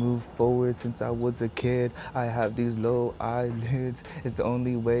since moved forward since I was a kid. I have these low eyelids. It's the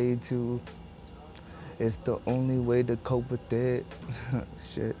only way to cope with it.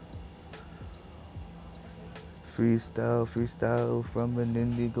 Shit. Freestyle from an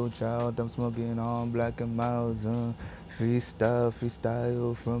indigo child. I'm smoking on black and miles. Freestyle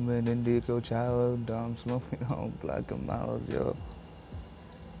from an indigo child. I'm smoking on black and miles, yo.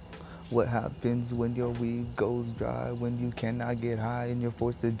 What happens when your weed goes dry? When you cannot get high and you're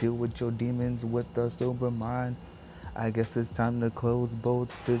forced to deal with your demons with a sober mind? I guess it's time to close both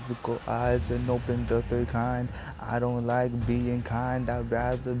physical eyes and open the third kind. I don't like being kind. I'd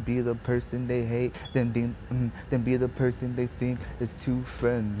rather be the person they hate than be the person they think is too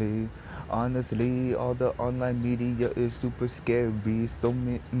friendly. Honestly, all the online media is super scary. So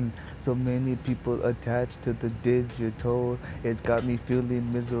many people attached to the digital. It's got me feeling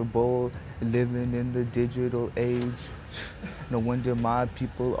miserable, living in the digital age. No wonder my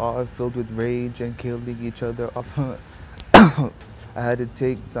people are filled with rage and killing each other off. I had to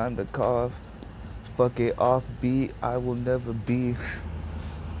take time to cough. Fuck it, off beat, I will never be.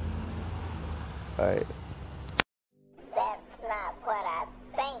 Alright. That's not what I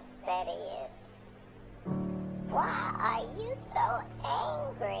think that is. Why are you so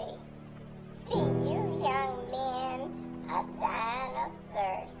angry? See, you young men are dying of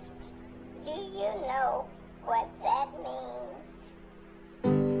thirst. Do you know what that means?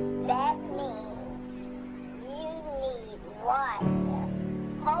 That means you need water,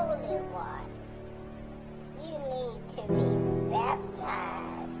 holy water. You need to be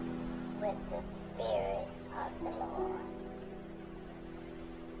baptized with the Spirit of the Lord.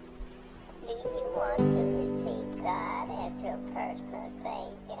 Do you want to receive God as your personal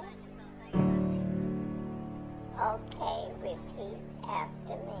Savior? repeat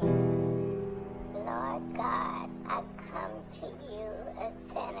after me. Lord God, I come to you a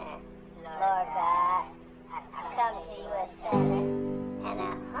sinner. Lord God, I come to you a sinner, and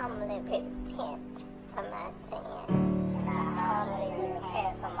I humbly repent for my sins. And I humbly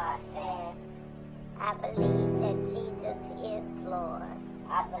repent for my sins. I believe that Jesus is Lord.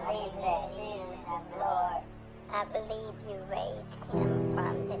 I believe that Jesus is Lord. I believe you raised him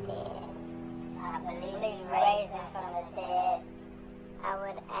from the dead. I believe you raised him from the dead. I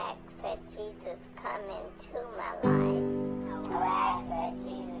would ask that Jesus come into my life. I would ask that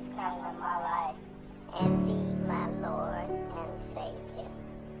Jesus come into my life and be my Lord and Savior.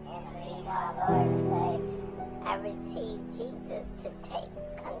 And be my Lord and Savior. I receive Jesus to take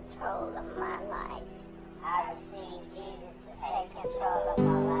control of my life. I receive Jesus to take control of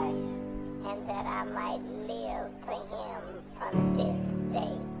my life. And that I might live for him from this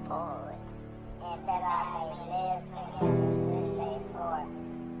day forward. And that I may live for him from this day forward.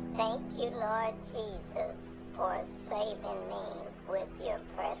 Thank you, Lord Jesus, for saving me with your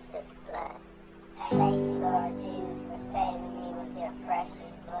precious blood. Thank you, Lord Jesus, for saving me with your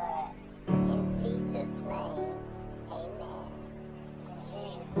precious blood. In Jesus' name, amen. In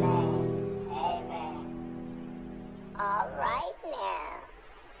Jesus' name, amen. All right now.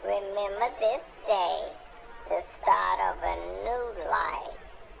 Remember this day, the start of a new life,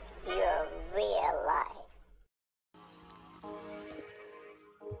 your real life.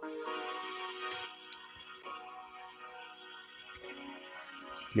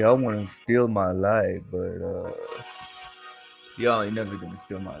 Y'all wanna steal my life, but y'all ain't never gonna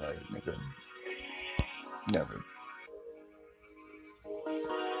steal my life, nigga. Never.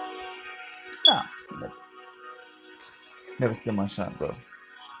 Nah, never. Never steal my shine, bro.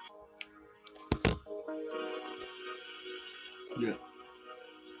 Yeah.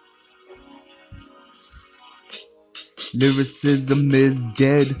 Lyricism is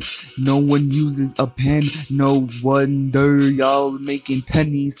dead. No one uses a pen. No wonder y'all making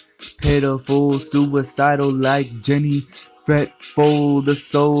pennies. Pitiful, suicidal like Jenny. Fretful, the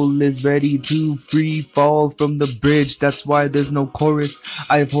soul is ready to free fall from the bridge. That's why there's no chorus.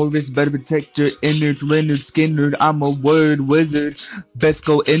 I have Horace, better protect your innards. Leonard Skinner, I'm a word wizard. Best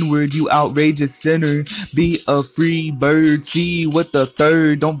go inward, you outrageous sinner. Be a free bird, see what the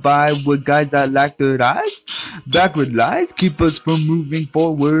third. Don't vibe with guys that lack third eyes. Backward lies keep us from moving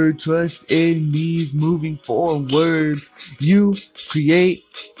forward. Trust in me's moving forward. You create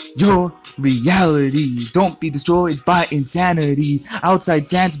your reality. Don't be destroyed by insanity. Outside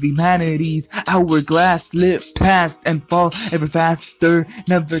sands be humanities. Hourglass slip past and fall ever faster.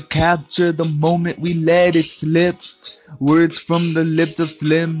 Never capture the moment we let it slip. Words from the lips of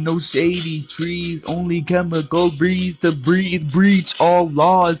Slim. No shady trees, only chemical breeze to breathe. Breach all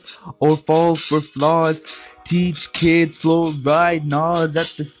laws or fall for flaws. Teach kids fluoride gnaws at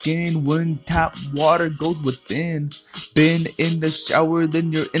the skin when tap water goes within. Been in the shower,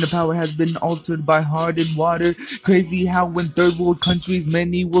 then your inner power has been altered by hardened water. Crazy how in third world countries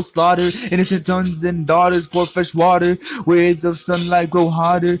many will slaughter innocent sons and daughters for fresh water. Waves of sunlight grow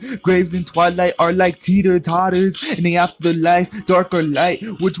hotter. Graves in twilight are like teeter-totters. In the afterlife, dark or light,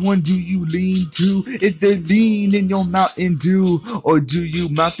 which one do you lean to? Is there lean in your Mountain Dew? Or do you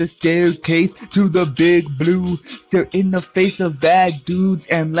mount the staircase to the big blue? Stare in the face of bad dudes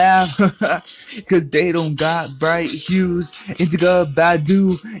and laugh, cause they don't got bright hues. Indigo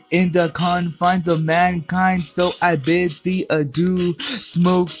Badu in the confines of mankind, so I bid thee adieu.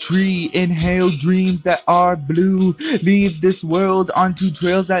 Smoke tree, inhale dreams that are blue. Leave this world onto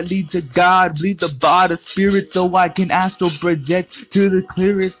trails that lead to God. Bleed the body spirit so I can astral project to the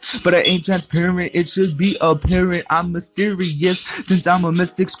clearest. But I ain't transparent, it should be apparent. I'm mysterious since I'm a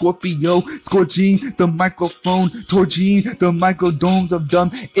mystic Scorpio. Scorching the microphone, torching the microdomes of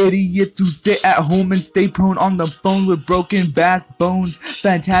dumb idiots who sit at home and stay prone on the phone with broken backbones.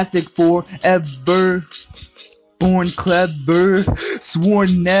 Fantastic forever. Born clever,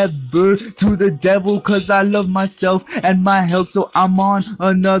 sworn never to the devil, cause I love myself and my health, so I'm on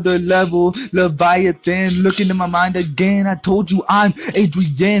another level. Leviathan, looking in my mind again. I told you I'm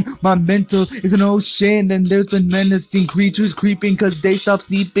Adrian. My mental is an ocean, and there's been menacing creatures creeping, cause they stopped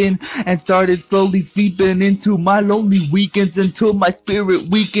sleeping and started slowly seeping into my lonely weekends until my spirit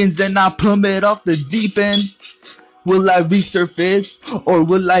weakens and I plummet off the deep end. Will I resurface, or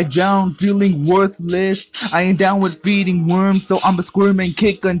will I drown feeling worthless? I ain't down with feeding worms, so I'ma squirm and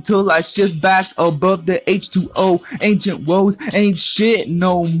kick until I shift back above the H2O. Ancient woes ain't shit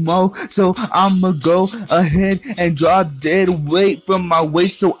no more, so I'ma go ahead and drop dead weight from my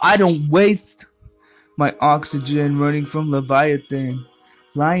waist so I don't waste my oxygen running from Leviathan.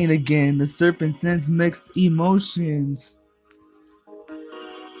 Lying again, the serpent sends mixed emotions.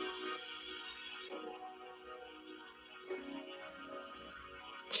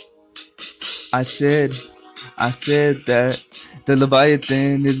 I said that the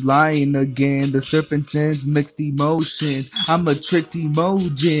Leviathan is lying again. The serpent sends mixed emotions. I'm a tricked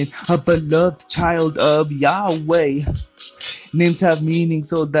emoji, a beloved child of Yahweh. Names have meaning,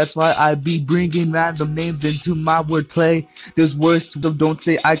 so that's why I be bringing random names into my wordplay. There's worse, so don't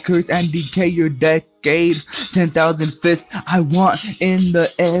say I curse and decay your decade. 10,000 fists I want in the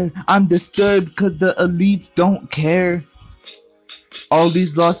air. I'm disturbed cause the elites don't care. All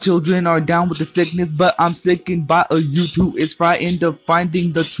these lost children are down with the sickness, but I'm sickened by a youth who is frightened of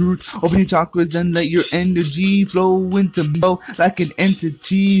finding the truth. Open your chakras and let your energy flow into me like an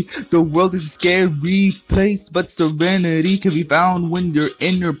entity. The world is a scary place, but serenity can be found when your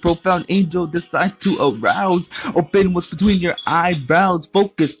inner profound angel decides to arouse. Open what's between your eyebrows,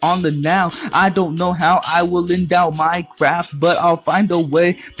 focus on the now. I don't know how I will endow my craft, but I'll find a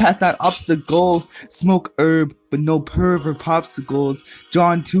way past that obstacle. Smoke herb, but no pervert popsicles.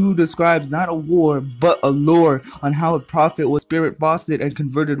 John 2 describes not a war, but a lore on how a prophet was spirit faucet and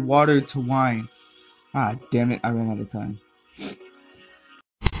converted water to wine. Ah, damn it, I ran out of time.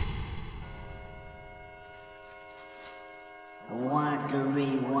 I want to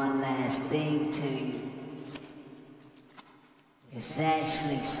read one last thing to you. It's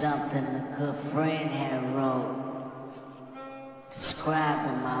actually something a good friend had wrote,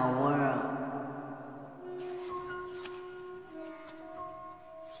 describing my world.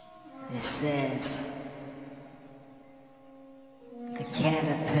 It says, the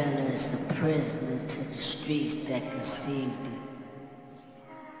caterpillar is a prisoner to the streets that conceived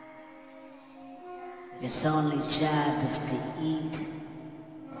it. Its only job is to eat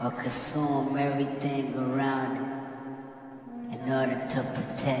or consume everything around it in order to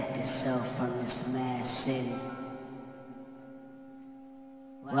protect itself from this mad city.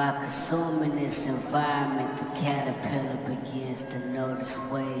 While consuming this environment, the caterpillar begins to notice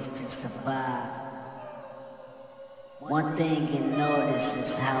ways to survive. One thing it notices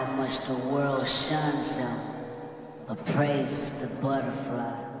is how much the world shuns him, but praises the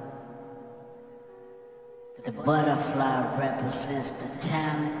butterfly. The butterfly represents the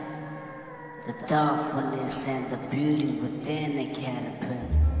talent, the thoughtfulness, and the beauty within the caterpillar.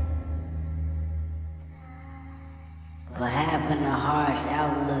 But having a harsh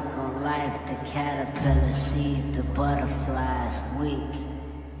outlook on life, the caterpillar sees the butterfly as weak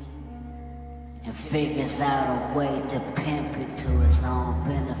and figures out a way to pimp it to its own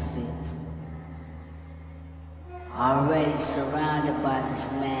benefits. Already surrounded by this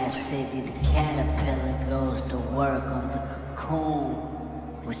mad city, the caterpillar goes to work on the cocoon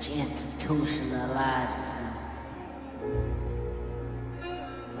which institutionalizes him.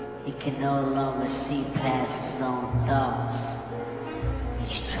 He can no longer see past his own thoughts.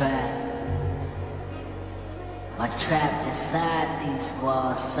 He's trapped. While trapped inside these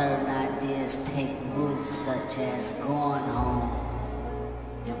walls, certain ideas take root, such as going home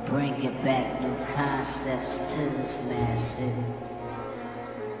and bringing back new concepts to this mad city.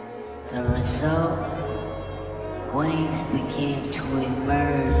 The result, wings begin to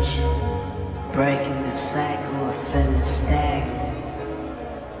emerge, breaking the cycle of feeling stagnant.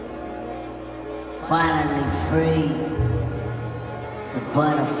 Finally free, the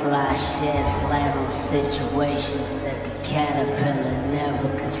butterfly sheds light on situations that the caterpillar never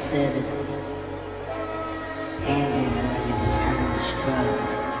considered, ending an eternal struggle.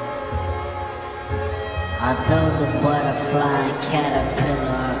 Although the butterfly and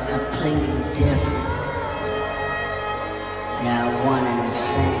caterpillar are completely different, they are one and the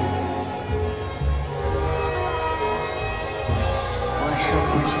same. What's your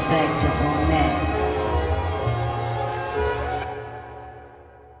perspective on that?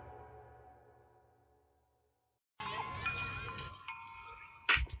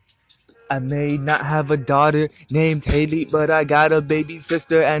 I may not have a daughter named Haley, but I got a baby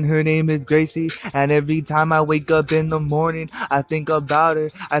sister and her name is Gracie. And every time I wake up in the morning, I think about her,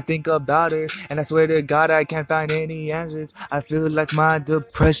 and I swear to God I can't find any answers. I feel like my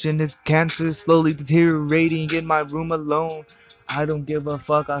depression is cancer, slowly deteriorating in my room alone. I don't give a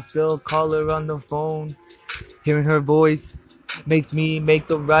fuck, I still call her on the phone. Hearing her voice makes me make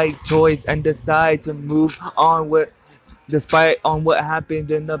the right choice and decide to move on despite on what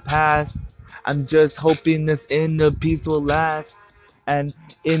happened in the past. I'm just hoping this inner peace will last. And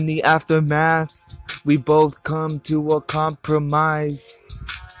in the aftermath, we both come to a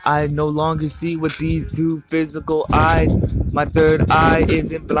compromise. I no longer see with these two physical eyes. My third eye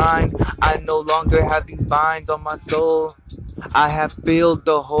isn't blind. I no longer have these binds on my soul. I have filled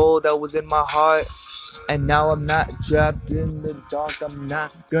the hole that was in my heart. And now I'm not trapped in the dark. I'm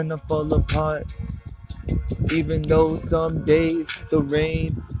not gonna fall apart. Even though some days the rain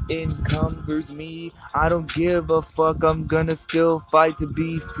encumbers me, I don't give a fuck, I'm gonna still fight to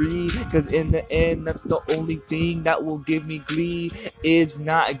be free. Cause in the end, that's the only thing that will give me glee, is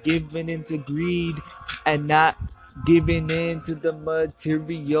not giving into greed and not giving in to the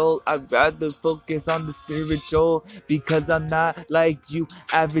material. I'd rather focus on the spiritual, because I'm not like you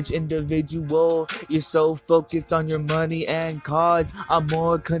average individual. You're so focused on your money and cars. I'm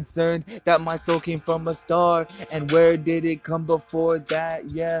more concerned that my soul came from a star, and where did it come before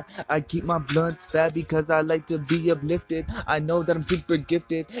that? Yeah, I keep my blunts fat because I like to be uplifted. I know that I'm super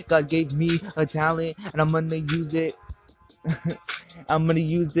gifted. God gave me a talent and I'm gonna use it. I'm gonna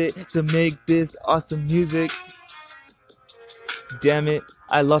use it to make this awesome music. Damn it,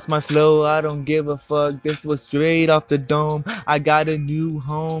 I lost my flow, I don't give a fuck. This was straight off the dome. I got a new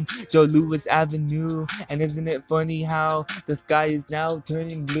home, Joe Louis Avenue. And isn't it funny how the sky is now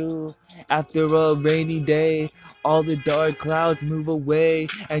turning blue? After a rainy day, all the dark clouds move away,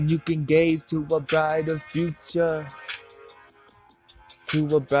 and you can gaze to a brighter future. To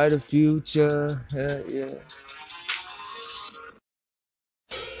a brighter future, yeah.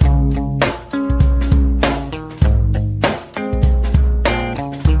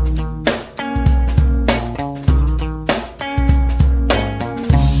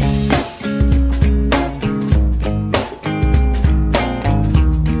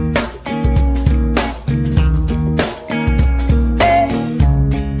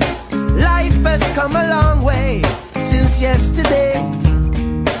 Come a long way since yesterday,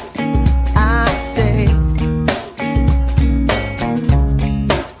 I say,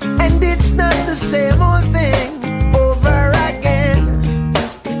 and it's not the same old thing over again,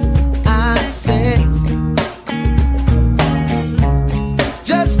 I say.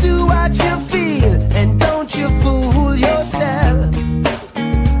 Just do what you feel and don't you fool yourself,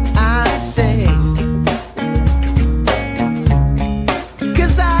 I say,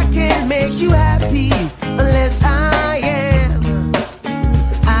 'cause I can't make you happy unless I am.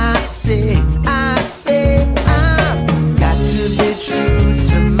 I say, I've got to be true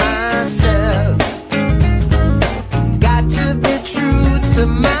to myself. Got to be true to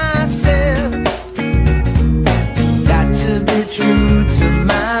myself. Got to be true to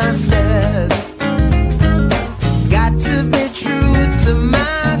myself. Got to be true to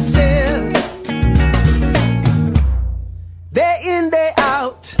myself. Day in, day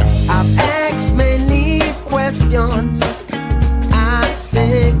out, I've asked many questions, I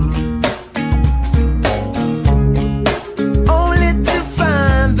say, only to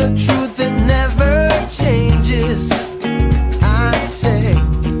find the truth that never changes, I say.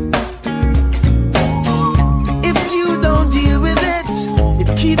 If you don't deal with it, it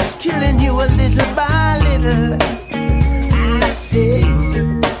keeps killing you a little by little, I say.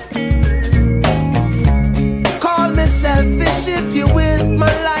 Call me selfish if you will,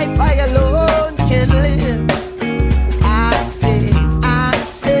 my life I alone can live, I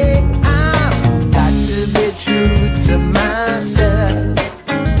say, I've got to be true to myself.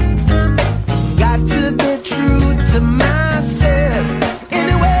 Got to be true to myself.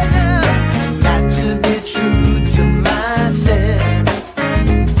 Anyway now, got to be true to myself.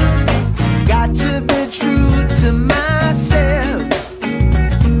 Got to be true to myself.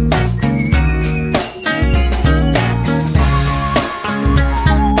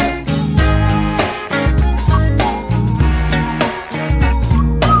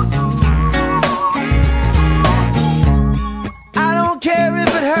 I don't care if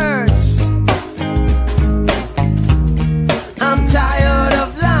it hurts. I'm tired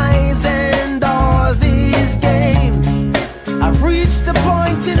of lies and all these games. I've reached a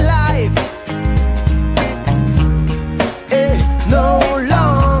point in life, no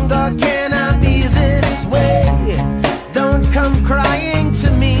longer can I be this way. Don't come crying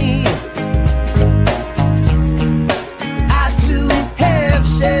to me. I too have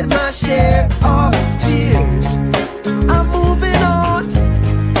shed my share of tears. I'm moving on,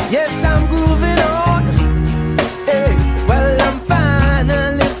 yes I'm grooving on. Well I'm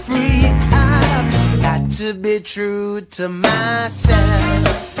finally free. I've got to be true to myself.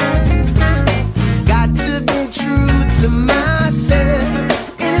 Got to be true to myself.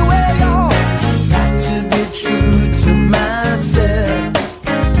 Anyway, y'all, got to be true to myself.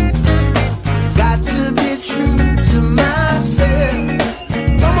 Got to be true to myself.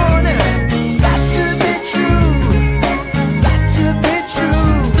 Come on now. Got to be true. Got to be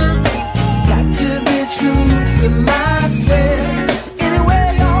true. Got to be true to myself. Anyway,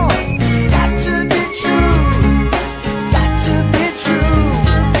 y'all, got to be true. Got to be true.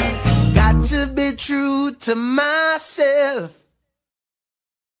 Got to be true to myself.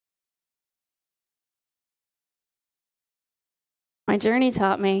 My journey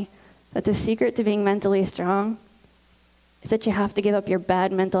taught me that the secret to being mentally strong is that you have to give up your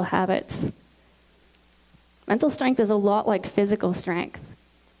bad mental habits. Mental strength is a lot like physical strength.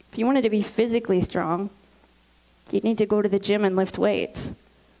 If you wanted to be physically strong, you'd need to go to the gym and lift weights.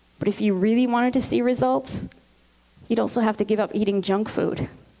 But if you really wanted to see results, you'd also have to give up eating junk food.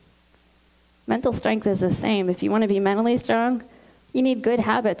 Mental strength is the same. If you want to be mentally strong, you need good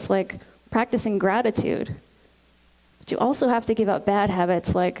habits like practicing gratitude. But you also have to give up bad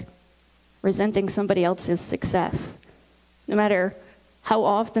habits like resenting somebody else's success. No matter how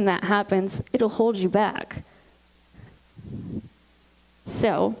often that happens, it'll hold you back.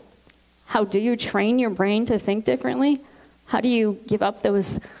 So, how do you train your brain to think differently? How do you give up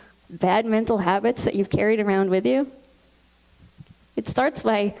those bad mental habits that you've carried around with you? It starts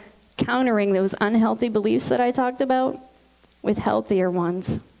by countering those unhealthy beliefs that I talked about with healthier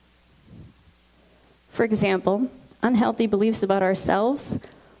ones. For example, unhealthy beliefs about ourselves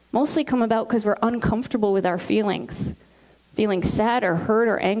mostly come about because we're uncomfortable with our feelings. Feeling sad or hurt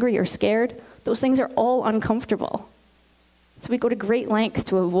or angry or scared, those things are all uncomfortable. So we go to great lengths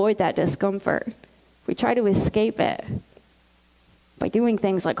to avoid that discomfort. We try to escape it by doing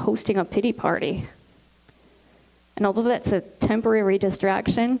things like hosting a pity party. And although that's a temporary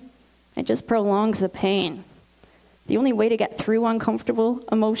distraction, it just prolongs the pain. The only way to get through uncomfortable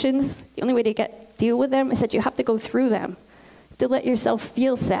emotions, the only way to deal with them is that you have to go through them. You have to let yourself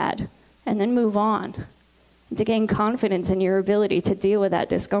feel sad and then move on, and to gain confidence in your ability to deal with that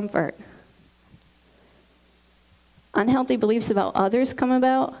discomfort. Unhealthy beliefs about others come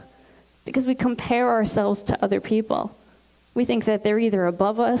about because we compare ourselves to other people. We think that they're either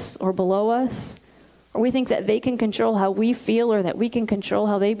above us or below us, or we think that they can control how we feel or that we can control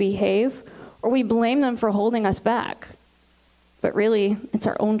how they behave, or we blame them for holding us back. But really, it's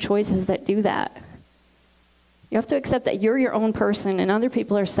our own choices that do that. You have to accept that you're your own person and other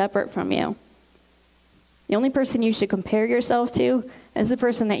people are separate from you. The only person you should compare yourself to is the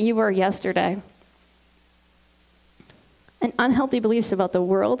person that you were yesterday. And unhealthy beliefs about the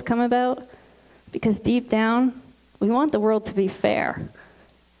world come about because deep down, we want the world to be fair.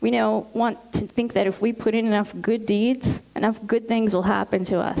 We want to think that if we put in enough good deeds, enough good things will happen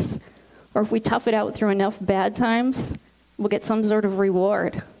to us. Or if we tough it out through enough bad times, we'll get some sort of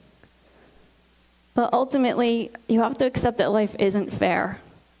reward. But ultimately, you have to accept that life isn't fair.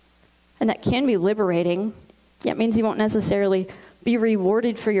 And that can be liberating. It means you won't necessarily be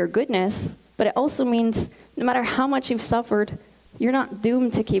rewarded for your goodness, but it also means no matter how much you've suffered, you're not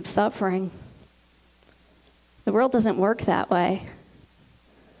doomed to keep suffering. The world doesn't work that way.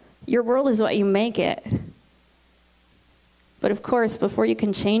 Your world is what you make it. But of course, before you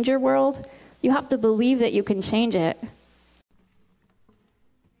can change your world, you have to believe that you can change it.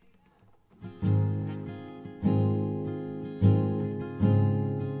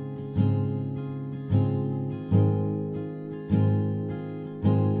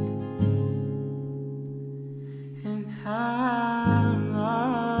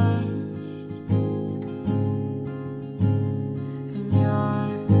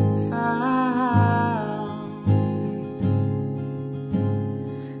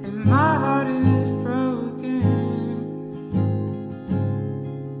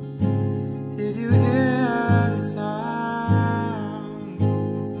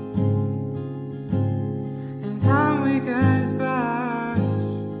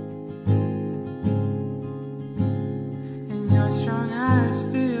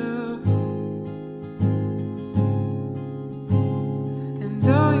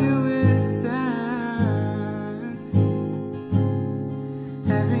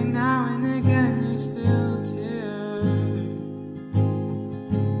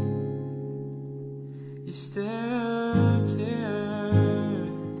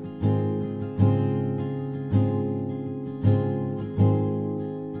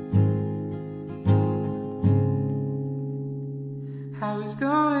 I was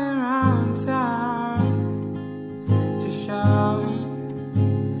going around town, just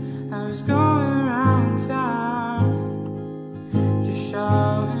shouting. I was going around town, just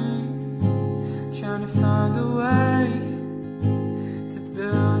shouting, trying to find a way to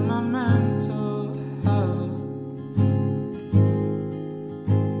build my mental health.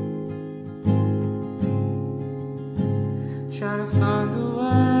 Trying to find a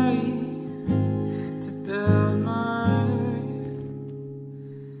way to build my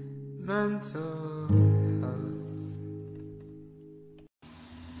mental health.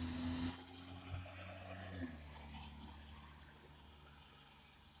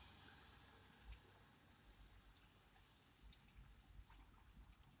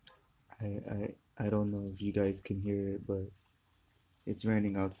 I don't know if you guys can hear it, but It's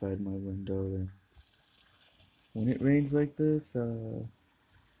raining outside my window, and when it rains like this,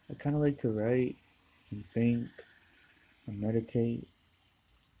 I kind of like to write and think and meditate.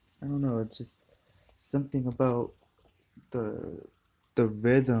 I don't know, it's just something about the the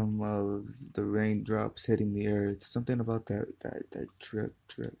rhythm of the raindrops hitting the earth. Something about that drip,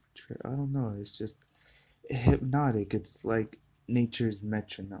 drip, drip. I don't know. It's just hypnotic. It's like nature's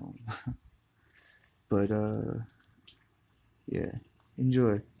metronome. But yeah,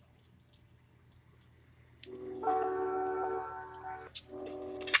 enjoy.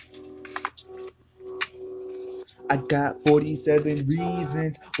 I got 47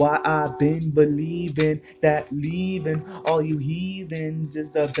 reasons why I've been believing that leaving all you heathens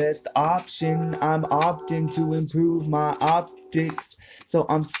is the best option. I'm opting to improve my optics, so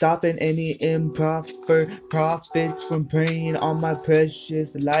I'm stopping any improper profits from preying on my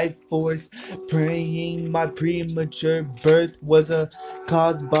precious life force. Praying my premature birth was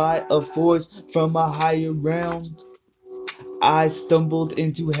caused by a force from a higher realm. I stumbled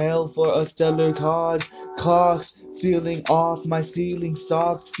into hell for a stellar cause. Cough, feeling off my ceiling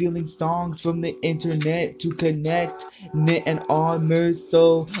socks, stealing songs from the internet to connect. Knit an armor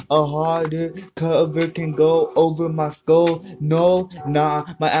so a harder cover can go over my skull. No, nah,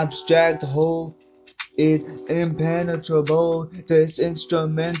 my abstract whole is impenetrable. This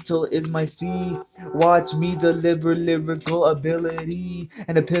instrumental is my seed. Watch me deliver lyrical ability.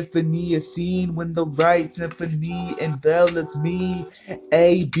 An epiphany is seen when the right symphony envelops me.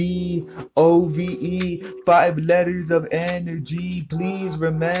 ABOVE, 5 letters of energy. Please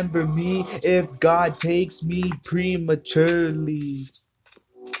remember me if God takes me prematurely.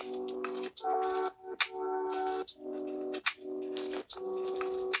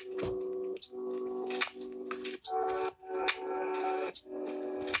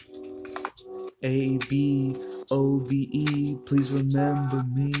 ABOVE, please remember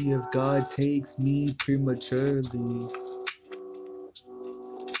me if God takes me prematurely.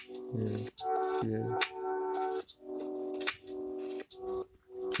 Yeah, yeah.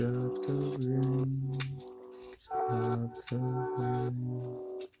 Drops of rain, drops of rain.